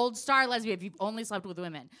 You're a gold star lesbian if you've only slept with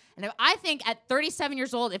women. And I think at 37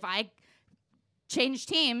 years old, if I changed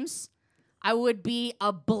teams, I would be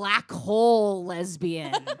a black hole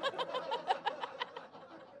lesbian.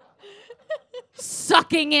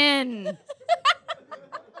 Sucking in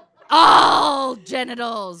all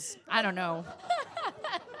genitals. I don't know.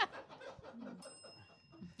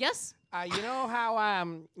 Yes? You know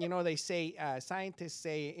how they say scientists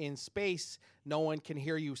say in space no one can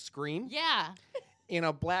hear you scream? Yeah. In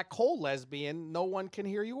a black hole lesbian, no one can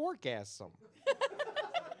hear you orgasm.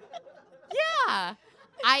 Yeah.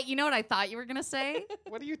 You know what I thought you were gonna say?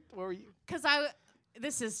 What were you? Because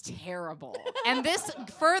this is terrible. And this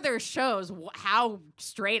further shows how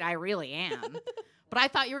straight I really am. But I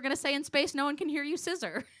thought you were going to say in space, no one can hear you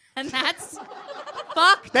scissor. And that's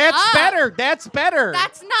fucked That's up. better. That's better.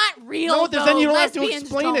 That's not real, No, though. then you don't have to Lesbians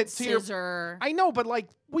explain don't it to your... scissor. I know, but like,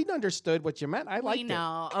 we understood what you meant. I liked We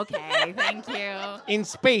know. Okay, thank you. it. In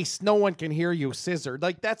space, no one can hear you scissor.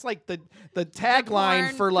 Like, that's like the tagline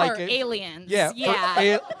Porn for like... aliens. Yeah.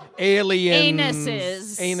 Yeah. Aliens.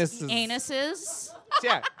 Anuses. Anuses.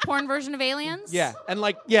 Yeah. Porn version of aliens? Yeah. And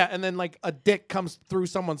then like a dick comes through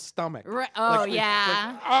someone's stomach.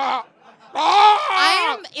 Yeah.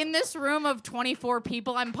 I am in this room of 24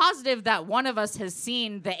 people. I'm positive that one of us has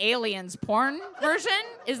seen the aliens porn version.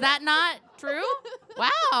 Is that not true?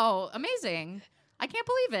 Wow. Amazing. I can't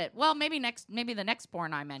believe it. Well, maybe the next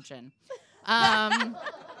porn I mention. I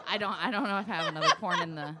don't know if I have another porn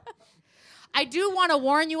in the... I do want to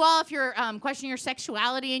warn you all, if you're questioning your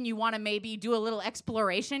sexuality and you want to maybe do a little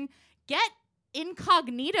exploration, get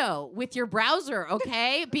incognito with your browser,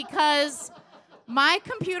 okay? Because my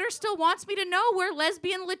computer still wants me to know where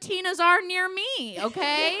lesbian Latinas are near me,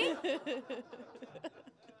 okay?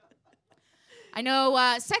 I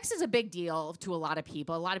know sex is a big deal to a lot of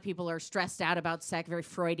people. A lot of people are stressed out about sex, very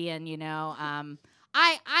Freudian, you know.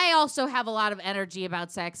 I also have a lot of energy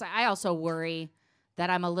about sex. I also worry that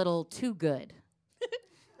I'm a little too good.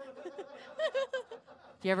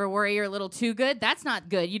 You ever worry you're a little too good? That's not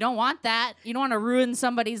good. You don't want that. You don't want to ruin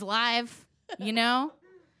somebody's life, you know?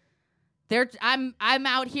 I'm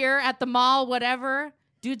out here at the mall, whatever.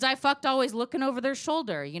 Dudes I fucked always looking over their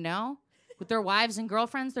shoulder, you know? With their wives and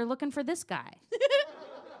girlfriends, they're looking for this guy.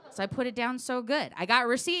 So I put it down so good. I got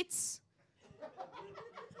receipts.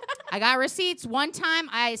 One time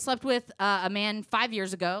I slept with a man 5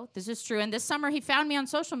 years ago. This is true. And this summer he found me on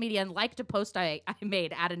social media and liked a post I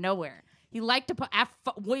made out of nowhere. He liked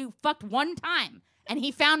we fucked one time. And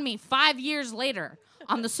he found me 5 years later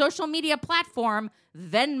on the social media platform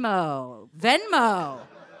Venmo.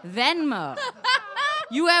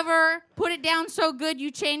 You ever put it down so good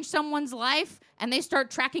you change someone's life and they start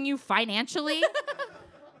tracking you financially?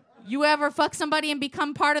 You ever fuck somebody and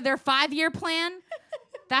become part of their 5-year plan?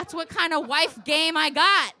 That's what kind of wife game I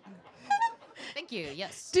got. Thank you,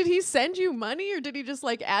 yes. Did he send you money or did he just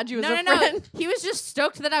like add you as a friend? No. He was just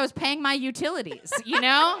stoked that I was paying my utilities, you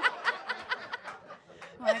know?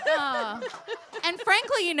 Like, oh. And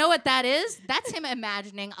frankly, you know what that is? That's him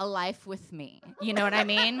imagining a life with me. You know what I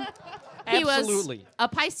mean? He Absolutely. was a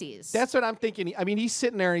Pisces. That's what I'm thinking. I mean, he's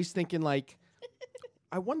sitting there, he's thinking like,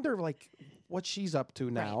 I wonder like what she's up to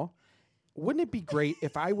now. wouldn't it be great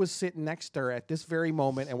if I was sitting next to her at this very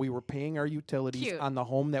moment and we were paying our utilities Cute. on the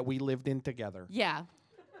home that we lived in together? Yeah.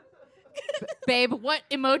 Babe, what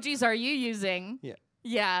emojis are you using? Yeah.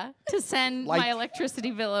 Yeah, to send Like- my electricity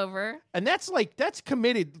bill over. And that's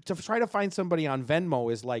committed. To try to find somebody on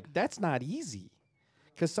Venmo is like, that's not easy.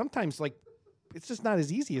 Because sometimes, like, it's just not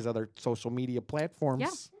as easy as other social media platforms.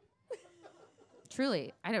 Yeah.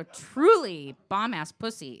 Truly, I know, truly bomb-ass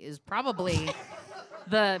pussy is probably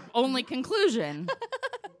the only conclusion.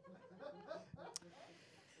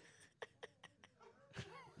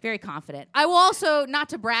 Very confident. I will also, not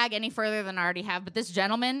to brag any further than I already have, but this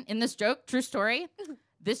gentleman in this joke, true story,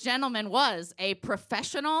 this gentleman was a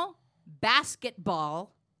professional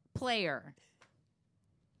basketball player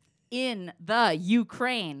in the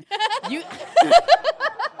Ukraine.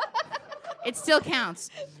 It still counts.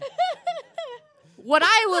 What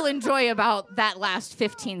I will enjoy about that last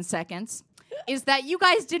 15 seconds is that you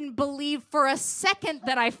guys didn't believe for a second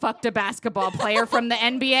that I fucked a basketball player from the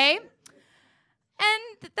NBA.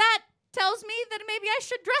 And that tells me that maybe I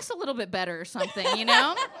should dress a little bit better or something, you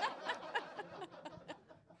know?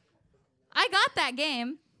 I got that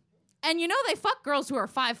game. And you know they fuck girls who are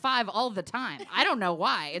 5'5" all the time. I don't know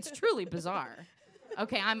why. It's truly bizarre.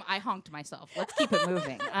 Okay, I honked myself. Let's keep it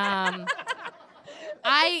moving.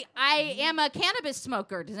 I am a cannabis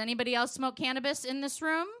smoker. Does anybody else smoke cannabis in this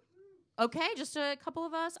room? Okay, just a couple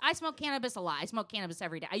of us. I smoke cannabis a lot. I smoke cannabis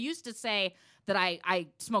every day. I used to say that I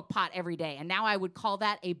smoke pot every day, and now I would call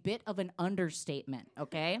that a bit of an understatement,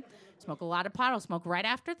 okay? Smoke a lot of pot. I'll smoke right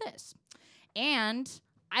after this. And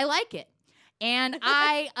I like it. And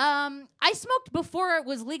I smoked before it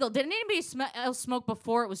was legal. Did anybody else smoke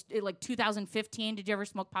before it was like 2015? Did you ever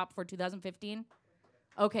smoke pot before 2015?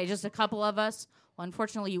 Okay, just a couple of us. Well,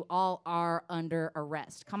 unfortunately, you all are under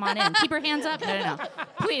arrest. Come on in. Keep your hands up. No.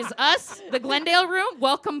 Please, us, the Glendale room,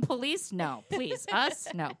 welcome police. No, please. Us,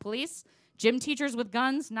 no. Police, gym teachers with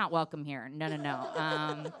guns, not welcome here.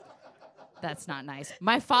 No. That's not nice.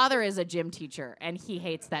 My father is a gym teacher, and he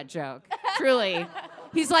hates that joke. Truly.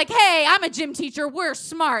 He's like, hey, I'm a gym teacher. We're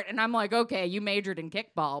smart. And I'm like, okay, you majored in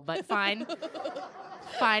kickball, but fine.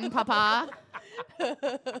 Fine, papa.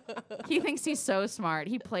 He thinks he's so smart.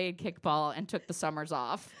 He played kickball and took the summers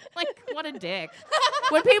off. Like, what a dick.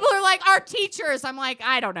 When people are like, our teachers, I'm like,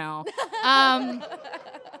 I don't know.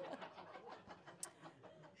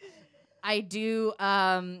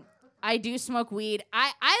 I do smoke weed.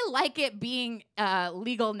 I like it being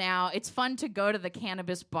legal now. It's fun to go to the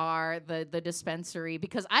cannabis bar, the dispensary,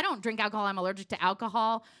 because I don't drink alcohol. I'm allergic to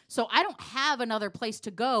alcohol. So I don't have another place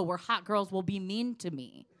to go where hot girls will be mean to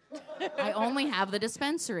me. I only have the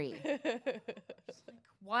dispensary.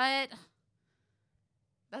 What?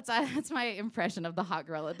 That's my impression of the hot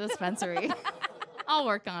girl at the dispensary. I'll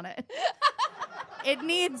work on it. It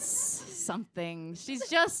needs something. She's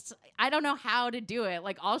just, I don't know how to do it.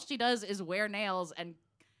 Like, all she does is wear nails and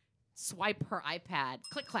swipe her iPad.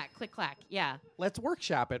 Click, clack, click, clack. Yeah. Let's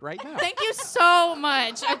workshop it right now. Thank you so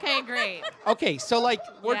much. Okay, great. Okay, so, like,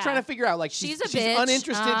 we're Yeah. trying to figure out, like, she's She's a bitch.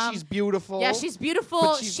 uninterested, she's beautiful. Yeah, she's beautiful.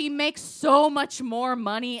 But she's- She makes so much more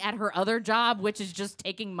money at her other job, which is just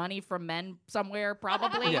taking money from men somewhere,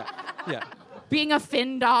 probably. Yeah. Being a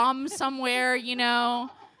findom somewhere, you know.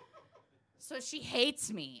 So she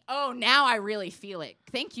hates me. Oh, now I really feel it.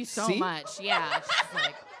 Thank you so See? much. Yeah. She's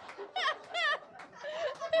like,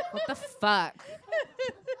 what the fuck?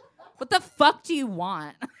 What the fuck do you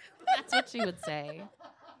want? That's what she would say.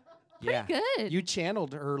 Yeah. Good. You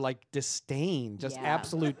channeled her, like, disdain, just Yeah.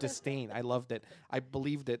 absolute disdain. I loved it. I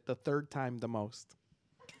believed it the third time the most.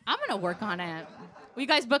 I'm going to work on it. Will you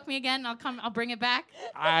guys book me again? I'll bring it back.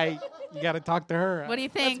 You got to talk to her. What do you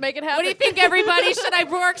think? Let's make it What do you happen. think, everybody? Should I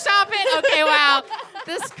workshop it? Okay, wow.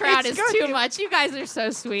 This crowd It's is good. too much. You guys are so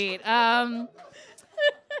sweet. Yeah,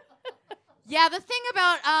 the thing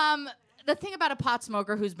about a pot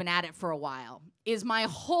smoker who's been at it for a while is my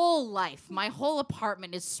whole life, my whole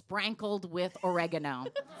apartment is sprinkled with oregano.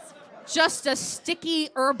 Just a sticky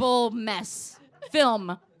herbal mess,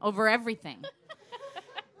 film over everything.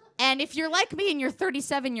 And if you're like me and you're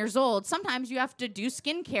 37 years old, sometimes you have to do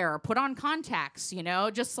skincare or put on contacts, you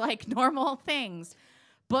know, just like normal things.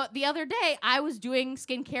 But the other day, I was doing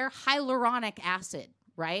skincare, hyaluronic acid,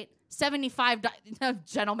 right? $75,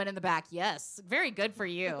 gentleman in the back, yes, very good for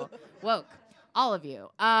you. Woke, all of you.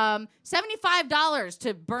 $75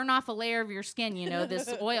 to burn off a layer of your skin, you know, this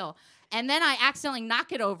oil. And then I accidentally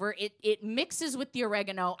knock it over. It mixes with the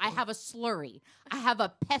oregano. I have a slurry. I have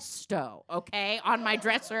a pesto, okay, on my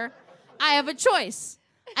dresser. I have a choice.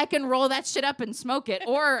 I can roll that shit up and smoke it.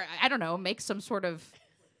 Or, I don't know, make some sort of,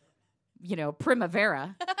 you know,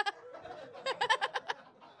 primavera.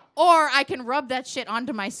 Or I can rub that shit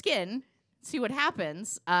onto my skin, see what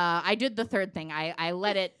happens. I did the third thing. I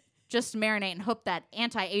let it just marinate and hope that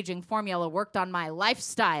anti-aging formula worked on my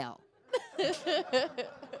lifestyle. I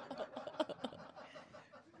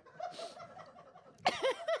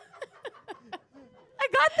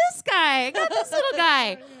got this guy. I got this little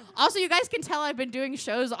guy. Also, you guys can tell I've been doing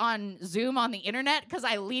shows on Zoom on the internet because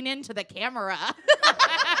I lean into the camera.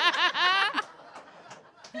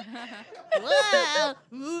 Whoa.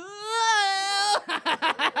 Whoa.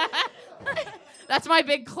 That's my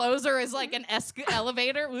big closer is like an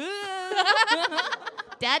elevator.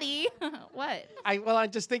 Daddy. What?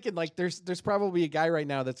 I'm just thinking like there's probably a guy right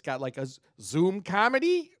now that's got like a Zoom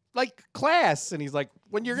comedy like class, and he's like,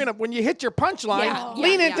 when you hit your punchline,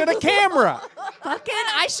 lean into the camera. Fucking,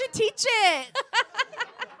 I should teach it.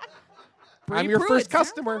 I'm your first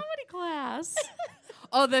customer. Comedy class.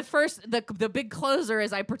 Oh, the big closer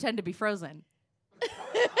is I pretend to be frozen.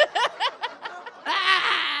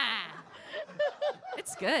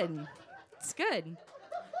 It's good. It's good.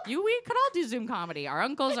 We could all do Zoom comedy. Our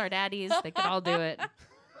uncles, our daddies, they could all do it.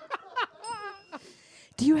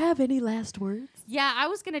 Do you have any last words? Yeah, I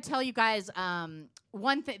was going to tell you guys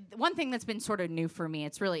one thing that's been sort of new for me,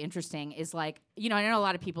 it's really interesting, is like, I know a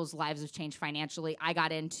lot of people's lives have changed financially. I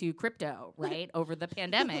got into crypto, right, over the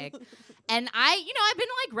pandemic. And I've been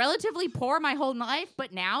like relatively poor my whole life,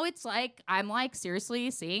 but now it's like I'm like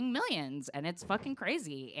seriously seeing millions, and it's fucking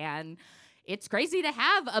crazy. And it's crazy to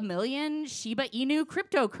have 1 million Shiba Inu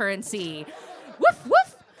cryptocurrency. Woof,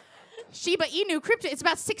 woof. Shiba Inu crypto, it's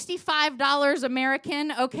about $65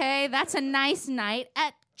 American, okay? That's a nice night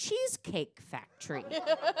at Cheesecake Factory.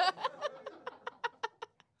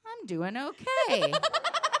 I'm doing okay.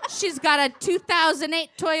 She's got a 2008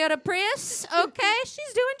 Toyota Prius, okay?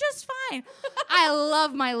 She's doing just fine. I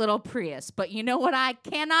love my little Prius, but you know what I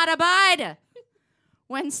cannot abide?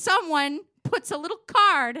 When someone puts a little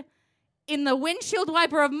card in the windshield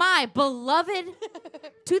wiper of my beloved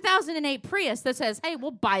 2008 Prius that says, hey,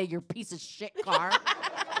 we'll buy your piece of shit car.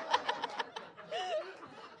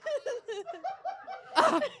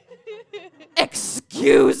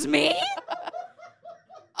 Excuse me?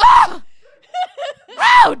 Oh!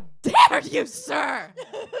 How dare you, sir?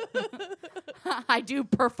 I do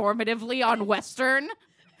performatively on Western,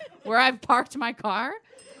 where I've parked my car.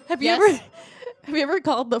 Have you ever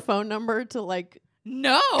called the phone number to like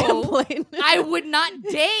No. complain? I would not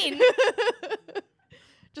deign.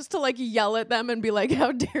 Just to like yell at them and be like,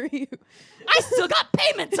 how dare you? I still got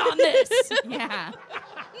payments on this. Yeah.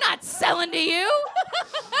 Not selling to you.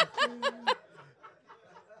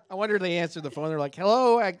 I wonder if they answer the phone. They're like,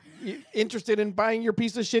 hello, you interested in buying your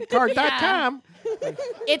piece of shit car.com?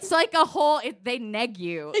 It's like a whole, they neg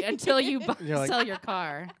you until you sell your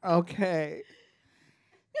car. Okay.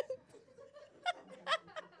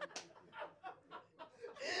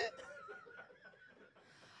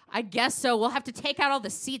 I guess so. We'll have to take out all the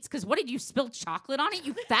seats, because what did you spill chocolate on it,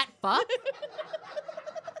 you fat fuck?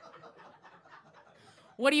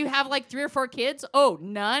 What do you have, like 3 or 4 kids? Oh,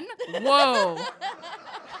 none? Whoa.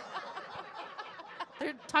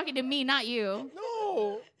 They're talking to me, not you.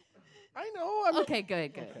 No. I know. Okay,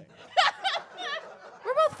 good. Okay.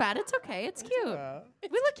 We're both fat. It's okay. It's cute. We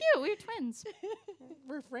look cute. We're twins.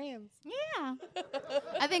 We're friends. Yeah.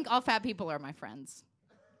 I think all fat people are my friends.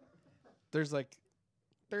 There's a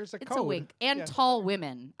It's code. a wink. And tall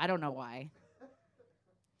women. I don't know why.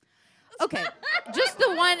 Okay. just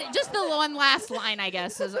the one last line, I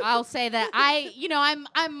guess, is I'll say that I'm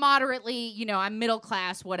moderately, I'm middle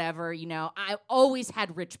class, whatever, I always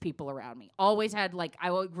had rich people around me. Always had, like, I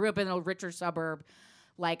grew up in a richer suburb.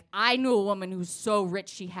 Like, I knew a woman who's so rich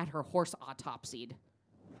she had her horse autopsied.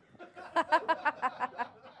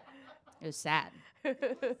 It was sad.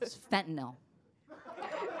 It was fentanyl.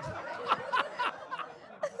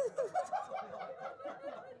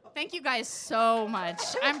 Thank you guys so much.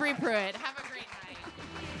 I'm Bree Pruitt. Have a great night.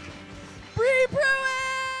 Bree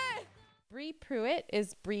Pruitt! Bree Pruitt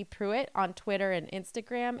is Bree Pruitt on Twitter and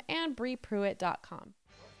Instagram, and BreePruitt.com.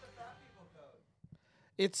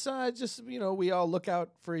 It's just, we all look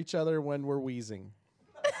out for each other when we're wheezing.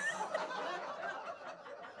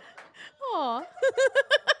 Aw.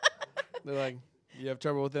 They're like, you have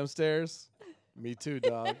trouble with them stairs? Me too,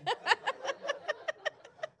 dog.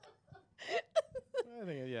 I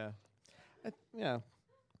think, yeah.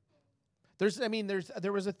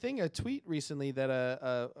 There was a tweet recently that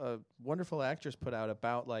a wonderful actress put out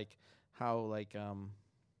about like how like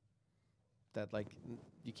that like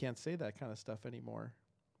you can't say that kind of stuff anymore.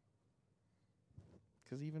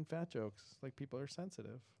 Because even fat jokes, like, people are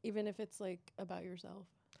sensitive. Even if it's like about yourself.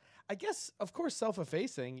 I guess, of course,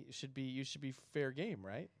 self-effacing you should be fair game,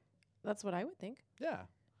 right? That's what I would think. Yeah,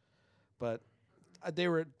 but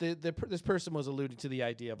this person was alluding to the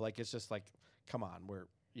idea of like it's just like, come on,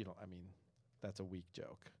 that's a weak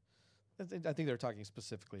joke. I think they're talking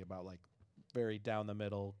specifically about like very down the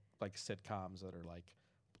middle like sitcoms that are like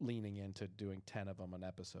leaning into doing 10 of them an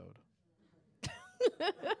episode.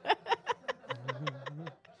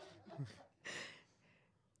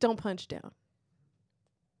 Don't punch down.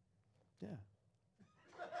 Yeah.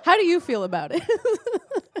 How do you feel about it?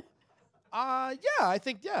 I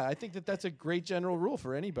think that's a great general rule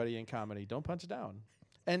for anybody in comedy. Don't punch down.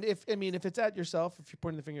 And if it's at yourself, if you're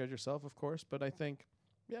pointing the finger at yourself, of course, but I think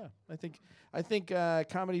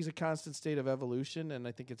comedy is a constant state of evolution, and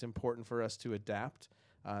I think it's important for us to adapt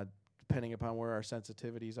depending upon where our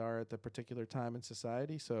sensitivities are at the particular time in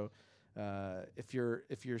society. So if your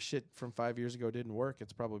shit from 5 years ago didn't work,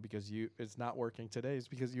 it's probably because it's not working today. It's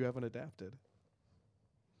because you haven't adapted.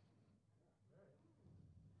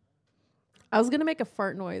 I was gonna make a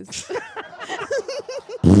fart noise.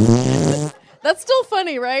 That's still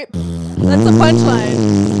funny, right? That's a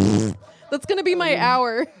punchline. That's gonna be my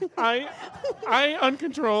hour. I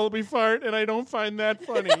uncontrollably fart, and I don't find that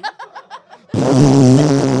funny.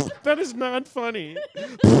 That is not funny.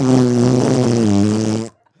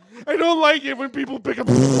 I don't like it when people pick up.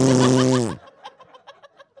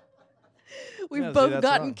 We've both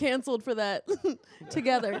gotten canceled for that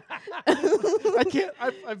together. I can't.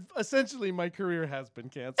 I've essentially my career has been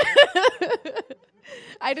canceled.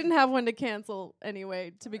 I didn't have one to cancel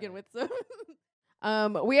anyway to begin with. So,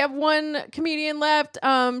 we have one comedian left.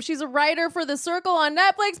 She's a writer for The Circle on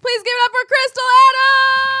Netflix. Please give it up for Crystal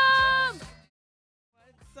Adams.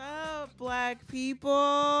 What's up, black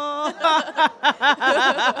people?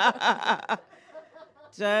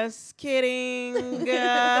 Just kidding.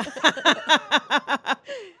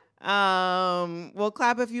 Well,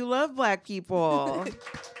 clap if you love black people.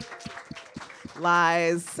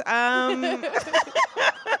 Lies.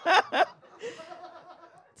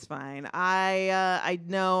 It's fine. I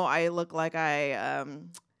know I look like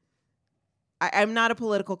I'm not a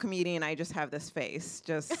political comedian. I just have this face.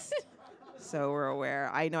 Just so we're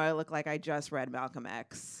aware. I know I look like I just read Malcolm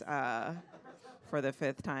X for the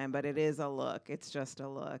 5th time, but it is a look. It's just a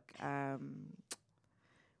look.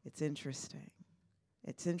 It's interesting.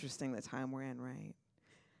 It's interesting the time we're in, right?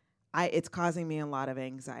 It's causing me a lot of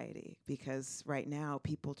anxiety because right now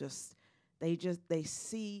people they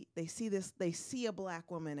see a black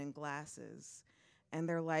woman in glasses and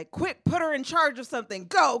they're like, quick, put her in charge of something.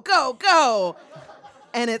 Go, go, go.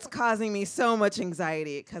 And it's causing me so much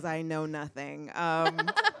anxiety because I know nothing. I'm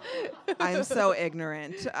so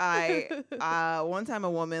ignorant. One time a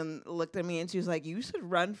woman looked at me and she was like, you should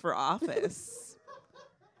run for office.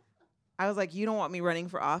 I was like, you don't want me running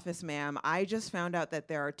for office, ma'am. I just found out that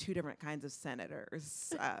there are 2 different kinds of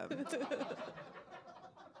senators.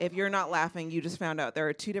 If you're not laughing, you just found out there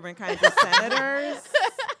are 2 different kinds of senators.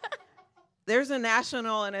 There's a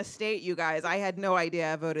national and a state, you guys. I had no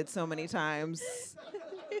idea I voted so many times.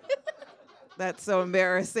 That's so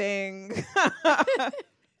embarrassing.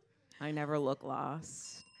 I never look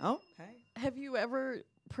lost. Oh, hey. Have you ever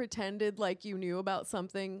pretended like you knew about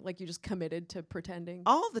something, like you just committed to pretending?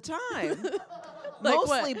 All the time. Like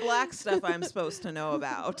mostly what? Black stuff I'm supposed to know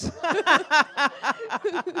about.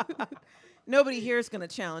 Nobody here is going to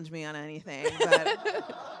challenge me on anything,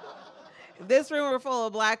 but if this room were full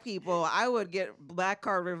of black people, I would get black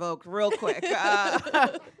card revoked real quick.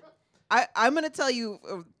 I'm going to tell you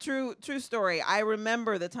a true story. I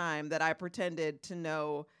remember the time that I pretended to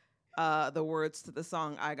know the words to the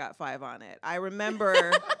song I Got 5 on It. I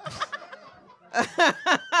remember.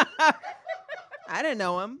 I didn't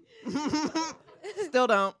know him. Still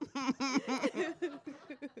don't.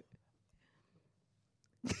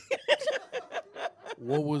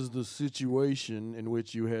 What was the situation in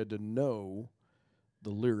which you had to know the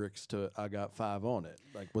lyrics to I Got 5 on It?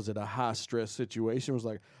 Like, was it a high stress situation? It was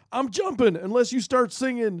like, I'm jumping unless you start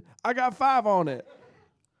singing I Got 5 on It.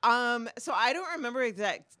 So I don't remember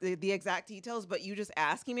the exact details, but you just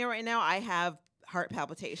asking me right now, I have heart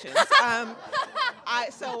palpitations.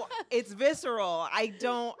 So it's visceral.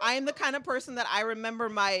 I'm the kind of person that I remember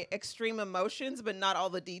my extreme emotions, but not all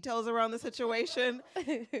the details around the situation.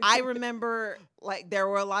 I remember like there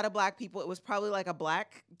were a lot of black people. It was probably like a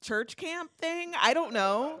black church camp thing. I don't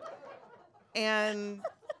know. And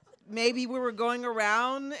maybe we were going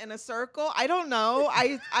around in a circle. I don't know.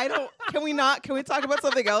 I don't. Can we talk about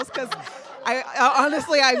something else? Because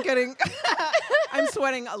honestly, I'm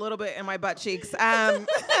sweating a little bit in my butt cheeks.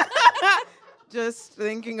 Just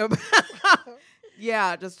thinking about,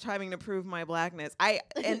 just trying to prove my blackness.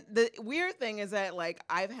 And the weird thing is that like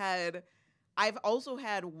I've had I've also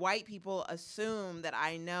had white people assume that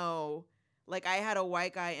I know. Like, I had a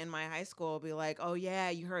white guy in my high school be like, "Oh yeah,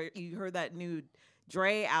 you heard that new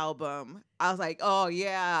Dre album?" I was like, "Oh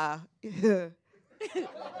yeah,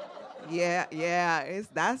 yeah,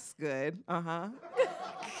 that's good."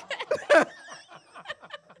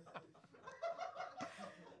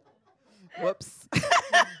 Whoops.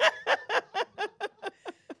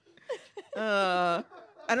 I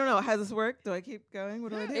don't know. Has this worked? Do I keep going?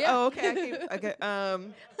 What do I do? Yeah. Oh, okay. Okay.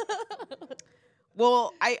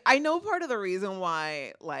 Well, I know part of the reason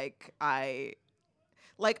why, I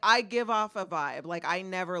give off a vibe. Like, I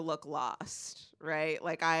never look lost, right?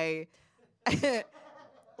 Like, I've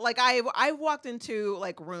walked into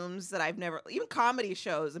like rooms that I've never, even comedy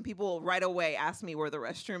shows, and people right away ask me where the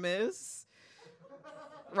restroom is.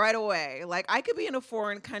 Right away. Like, I could be in a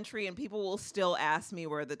foreign country and people will still ask me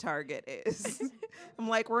where the Target is. I'm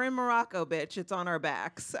like, we're in Morocco, bitch. It's on our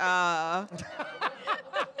backs. I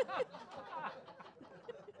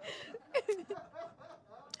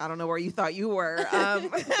don't know where you thought you were.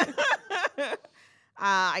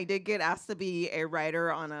 I did get asked to be a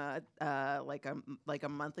writer on a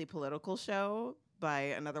monthly political show by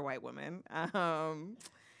another white woman. So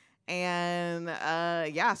then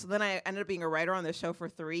I ended up being a writer on this show for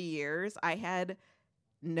 3 years. I had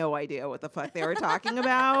no idea what the fuck they were talking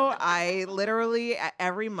about. I literally,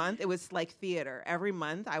 every month, it was like theater. Every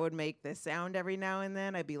month, I would make this sound every now and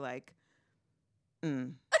then. I'd be like,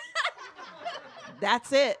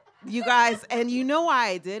 That's it, you guys. And you know why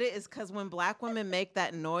I did it is because when black women make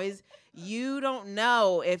that noise, you don't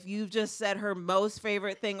know if you've just said her most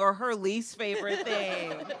favorite thing or her least favorite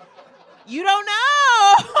thing. You don't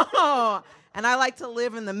know. And I like to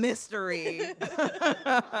live in the mystery.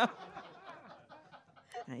 I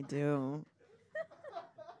do.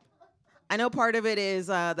 I know part of it is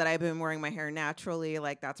that I've been wearing my hair naturally.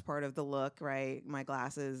 Like, that's part of the look, right? My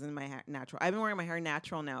glasses and my hair natural. I've been wearing my hair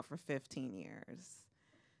natural now for 15 years.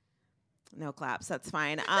 No claps. That's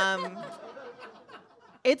fine.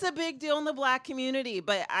 It's a big deal in the black community,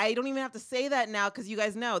 but I don't even have to say that now because you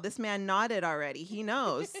guys know. This man nodded already. He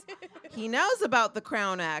knows. He knows about the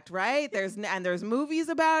Crown Act, right? There's movies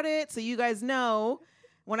about it, so you guys know.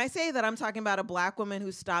 When I say that, I'm talking about a black woman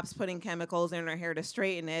who stops putting chemicals in her hair to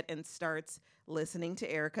straighten it and starts listening to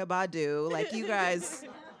Erykah Badu. Like, you guys,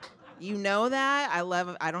 you know that. I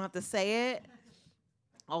don't have to say it.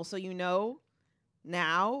 Also, you know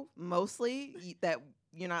now, mostly, that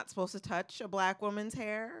you're not supposed to touch a black woman's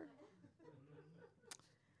hair.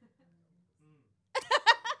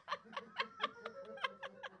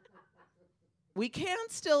 We can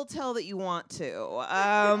still tell that you want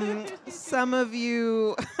to. Some of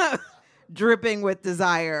you dripping with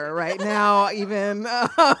desire right now, even.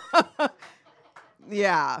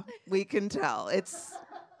 Yeah, we can tell.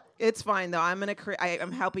 It's fine, though.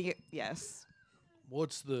 I'm helping you. Yes.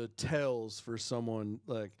 What's the tells for someone,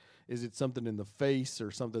 like, is it something in the face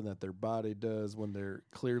or something that their body does when they're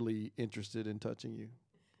clearly interested in touching you?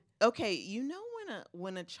 Okay, you know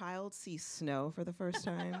when a child sees snow for the first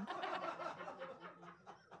time?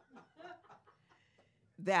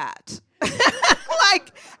 That.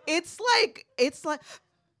 it's like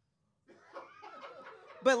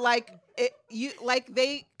but like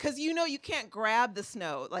because you can't grab the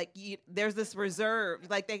snow. Like, there's this reserve.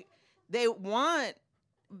 Like, they want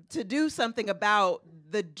to do something about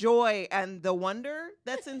the joy and the wonder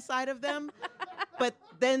that's inside of them, but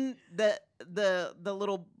then the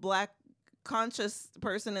little black conscious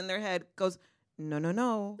person in their head goes,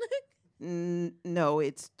 no,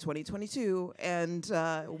 it's 2022 and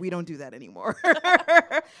we don't do that anymore.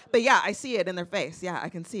 But yeah, I see it in their face. Yeah, I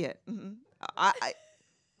can see it. Mm-hmm. I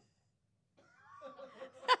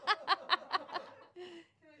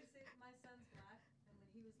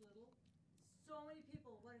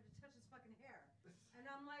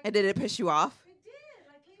And did it piss you off? It did.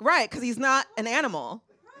 Like, Right, because he's not an animal.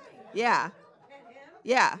 Right. Yeah.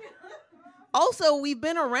 Yeah. Also, we've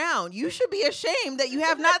been around. You should be ashamed that you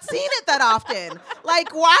have not seen it that often.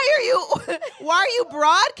 Like, why are you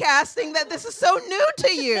broadcasting that this is so new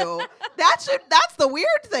to you? That's the weird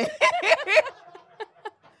thing.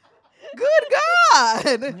 Good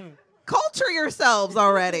God. Culture yourselves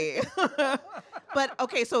already. But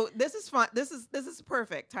okay, so this is fun. This is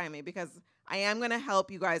perfect timing because I am going to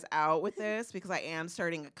help you guys out with this because I am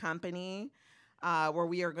starting a company where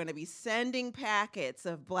we are going to be sending packets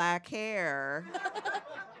of black hair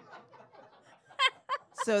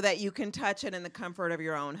so that you can touch it in the comfort of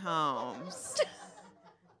your own homes.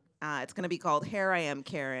 It's going to be called Hair I Am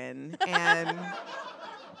Karen, and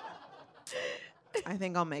I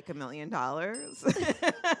think I'll make $1 million.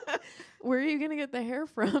 Where are you gonna get the hair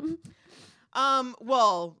from?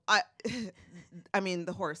 Well, I mean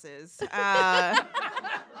the horses.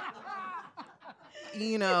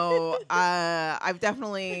 You know, I've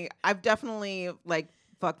definitely like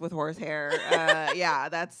fucked with horsehair. Yeah,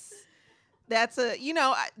 that's a, you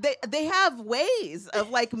know, they have ways of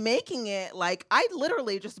like making it. Like I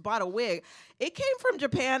literally just bought a wig. It came from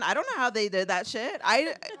Japan. I don't know how they did that shit.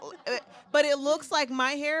 But it looks like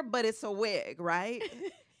my hair, but it's a wig, right?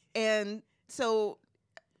 And so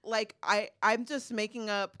like I'm just making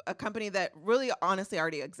up a company that really honestly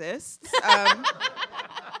already exists.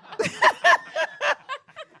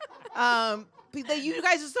 You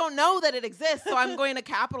guys just don't know that it exists, so I'm going to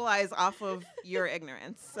capitalize off of your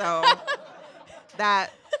ignorance. So that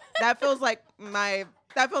feels like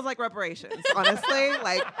reparations, honestly.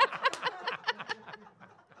 Like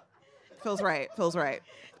feels right.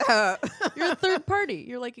 You're a third party.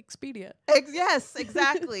 You're like Expedia. Yes,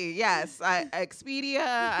 exactly. Yes, Expedia.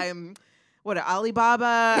 I'm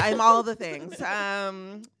Alibaba. I'm all the things.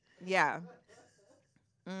 Yeah.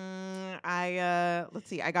 Let's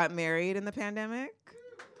see. I got married in the pandemic.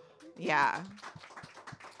 Yeah,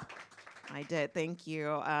 I did. Thank you.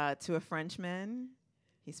 To a Frenchman.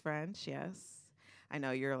 He's French. Yes. I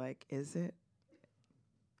know you're like, is it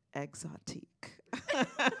exotique?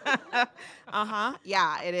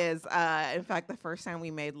 Yeah, it is. In fact, the first time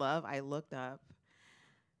we made love, I looked up,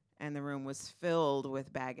 and the room was filled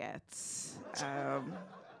with baguettes.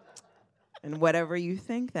 And whatever you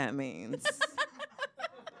think that means.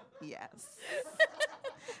 Yes.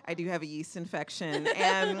 I do have a yeast infection,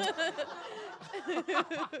 and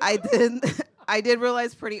I did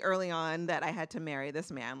realize pretty early on that I had to marry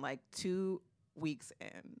this man. Like 2 weeks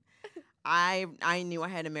in, I knew I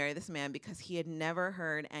had to marry this man because he had never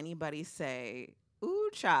heard anybody say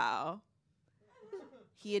 "ooh, child."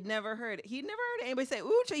 He had never heard anybody say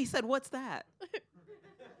 "ooh, child." He said, "What's that?"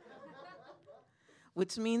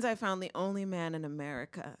 Which means I found the only man in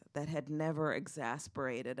America that had never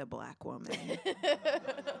exasperated a black woman.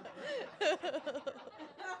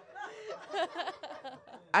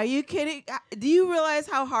 Are you kidding? Do you realize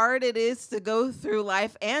how hard it is to go through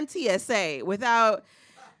life and TSA without...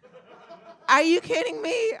 Are you kidding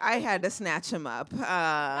me? I had to snatch him up.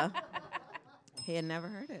 He had never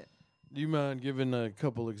heard it. Do you mind giving a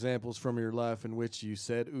couple examples from your life in which you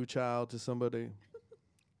said "ooh, child" to somebody?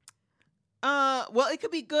 Well, it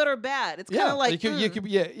could be good or bad. It's kind of like you could,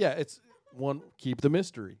 it's one, keep the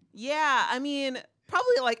mystery. Yeah, I mean,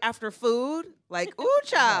 probably like after food, like ooh,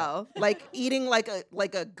 child, like eating like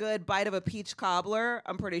a good bite of a peach cobbler.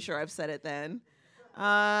 I'm pretty sure I've said it then.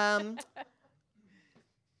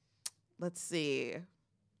 Let's see.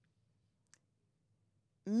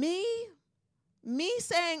 Me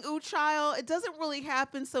saying ooh, child, it doesn't really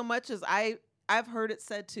happen so much as I've heard it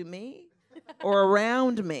said to me. Or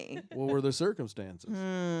around me. What were the circumstances?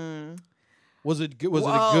 Was it good? Was it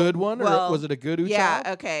a good one, or was it a good ooh, yeah,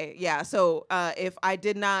 child? okay, yeah. So if I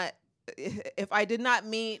did not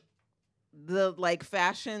meet the like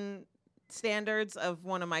fashion standards of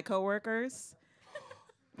one of my coworkers,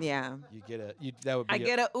 yeah, I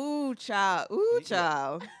get a ooh, child,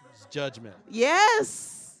 child. It's judgment.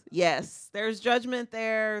 Yes. There's judgment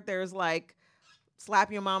there. There's like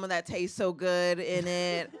slap your mama that tastes so good in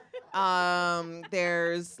it.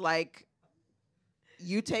 There's like,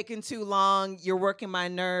 you taking too long, you're working my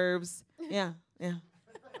nerves. Yeah.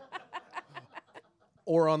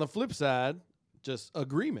 Or on the flip side, just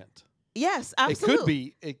agreement. Yes, absolutely. It could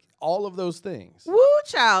be all of those things. Woo,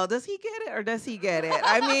 child. Does he get it or does he get it?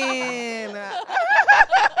 I mean...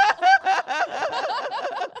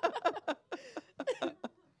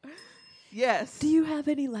 Yes. Do you have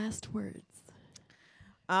any last words?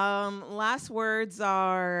 Last words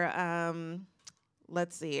are,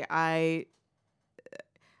 let's see.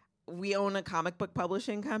 We own a comic book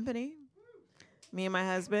publishing company. Me and my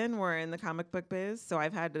husband were in the comic book biz, so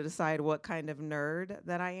I've had to decide what kind of nerd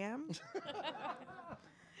that I am.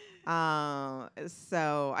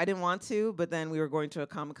 So I didn't want to, but then we were going to a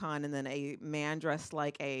Comic-Con, and then a man dressed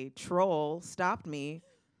like a troll stopped me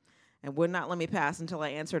and would not let me pass until I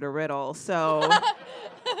answered a riddle. So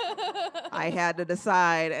I had to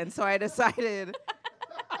decide, and so I decided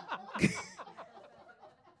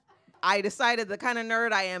the kind of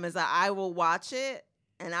nerd I am is that I will watch it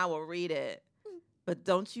and I will read it, but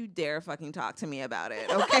don't you dare fucking talk to me about it,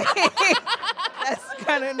 okay? That's the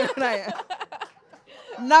kind of nerd I am.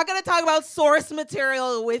 I'm not going to talk about source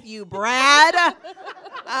material with you, Brad.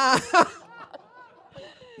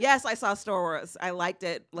 Yes, I saw Star Wars. I liked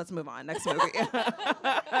it. Let's move on. Next movie.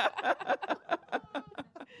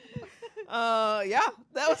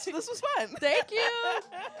 This was fun. Thank you,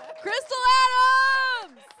 Crystal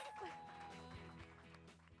Adams.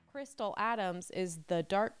 Crystal Adams is The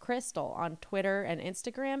Dark Crystal on Twitter and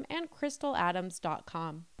Instagram, and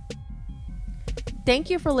crystaladams.com. Thank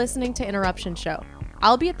you for listening to Interruption Show.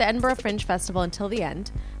 I'll be at the Edinburgh Fringe Festival until the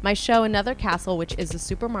end. My show, Another Castle, which is a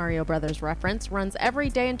Super Mario Brothers reference, runs every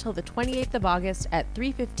day until the 28th of August at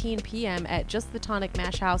 3:15 p.m. at Just the Tonic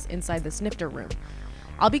Mash House inside the Snifter Room.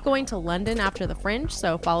 I'll be going to London after the Fringe,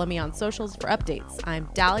 so follow me on socials for updates. I'm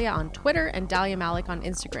Dalia on Twitter and Dalia Malek on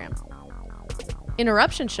Instagram.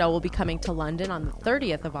 Interruption Show will be coming to London on the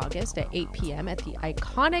 30th of August at 8 p.m. at the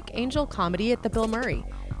iconic Angel Comedy at the Bill Murray.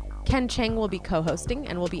 Ken Chang will be co-hosting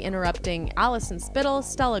and will be interrupting Allison Spittle,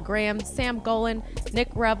 Stella Graham, Sam Golan, Nick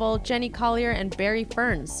Revel, Jenny Collier, and Barry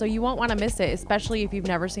Ferns, so you won't want to miss it, especially if you've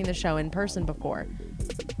never seen the show in person before.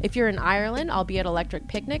 If you're in Ireland, I'll be at Electric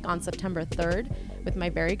Picnic on September 3rd with my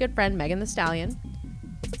very good friend Megan Thee Stallion.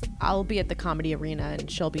 I'll be at the Comedy Arena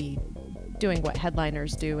and she'll be doing what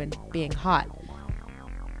headliners do and being hot.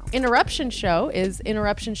 Interruption Show is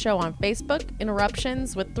Interruption Show on Facebook,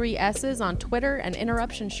 Interruptions with 3 S's on Twitter, and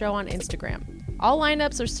Interruption Show on Instagram. All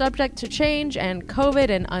lineups are subject to change, and COVID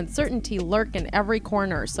and uncertainty lurk in every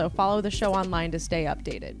corner, so follow the show online to stay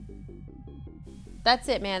updated. That's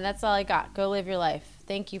it, man. That's all I got. Go live your life.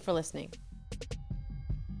 Thank you for listening.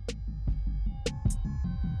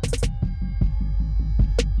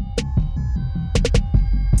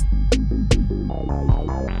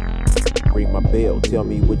 Ring my bell, tell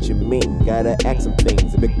me what you mean. Gotta ask some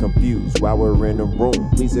things, a bit confused while we're in the room.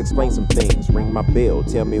 Please explain some things. Ring my bell,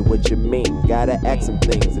 tell me what you mean. Gotta ask some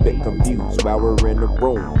things, a bit confused while we're in the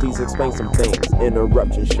room. Please explain some things.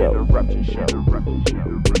 Interruption Show.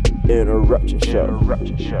 Interruption Show.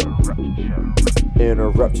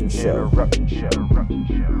 Interruption Show.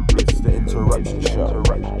 It's the Interruption Show.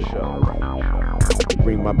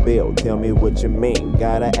 Ring my bell, tell me what you mean.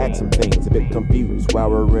 Gotta ask some things, a bit confused while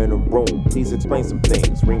we're in a room. Please explain some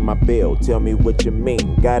things. Ring my bell, tell me what you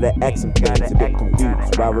mean. Gotta ask some things, a bit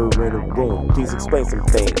confused while we're in a room. Please explain some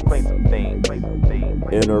things.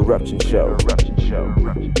 Interruption Show.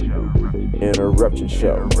 Interruption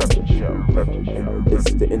Show.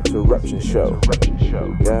 It's the Interruption Show.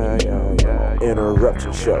 Yeah.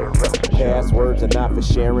 Interruption Show. Passwords are not for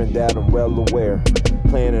sharing, that I'm well aware.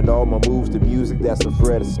 Planning all my moves to music, that's a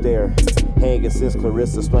Fred Astaire. Hanging since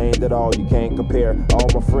Clarissa explained that all you can't compare. All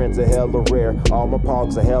my friends are hella rare, all my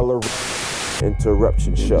pogs are hella rare.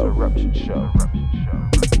 Interruption Show. Interruption Show.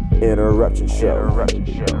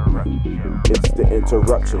 It's the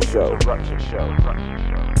Interruption Show.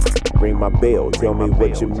 Ring my bell, tell me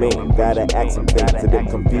what you mean. Gotta ask some things, a bit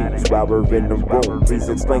confused while we're in the room. Please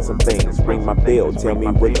explain some things. Ring my bell, tell me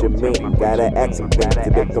what you mean. Gotta ask some things, a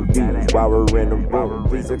bit confused while we're in the room.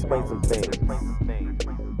 Please explain some things.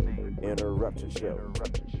 Interruption Show.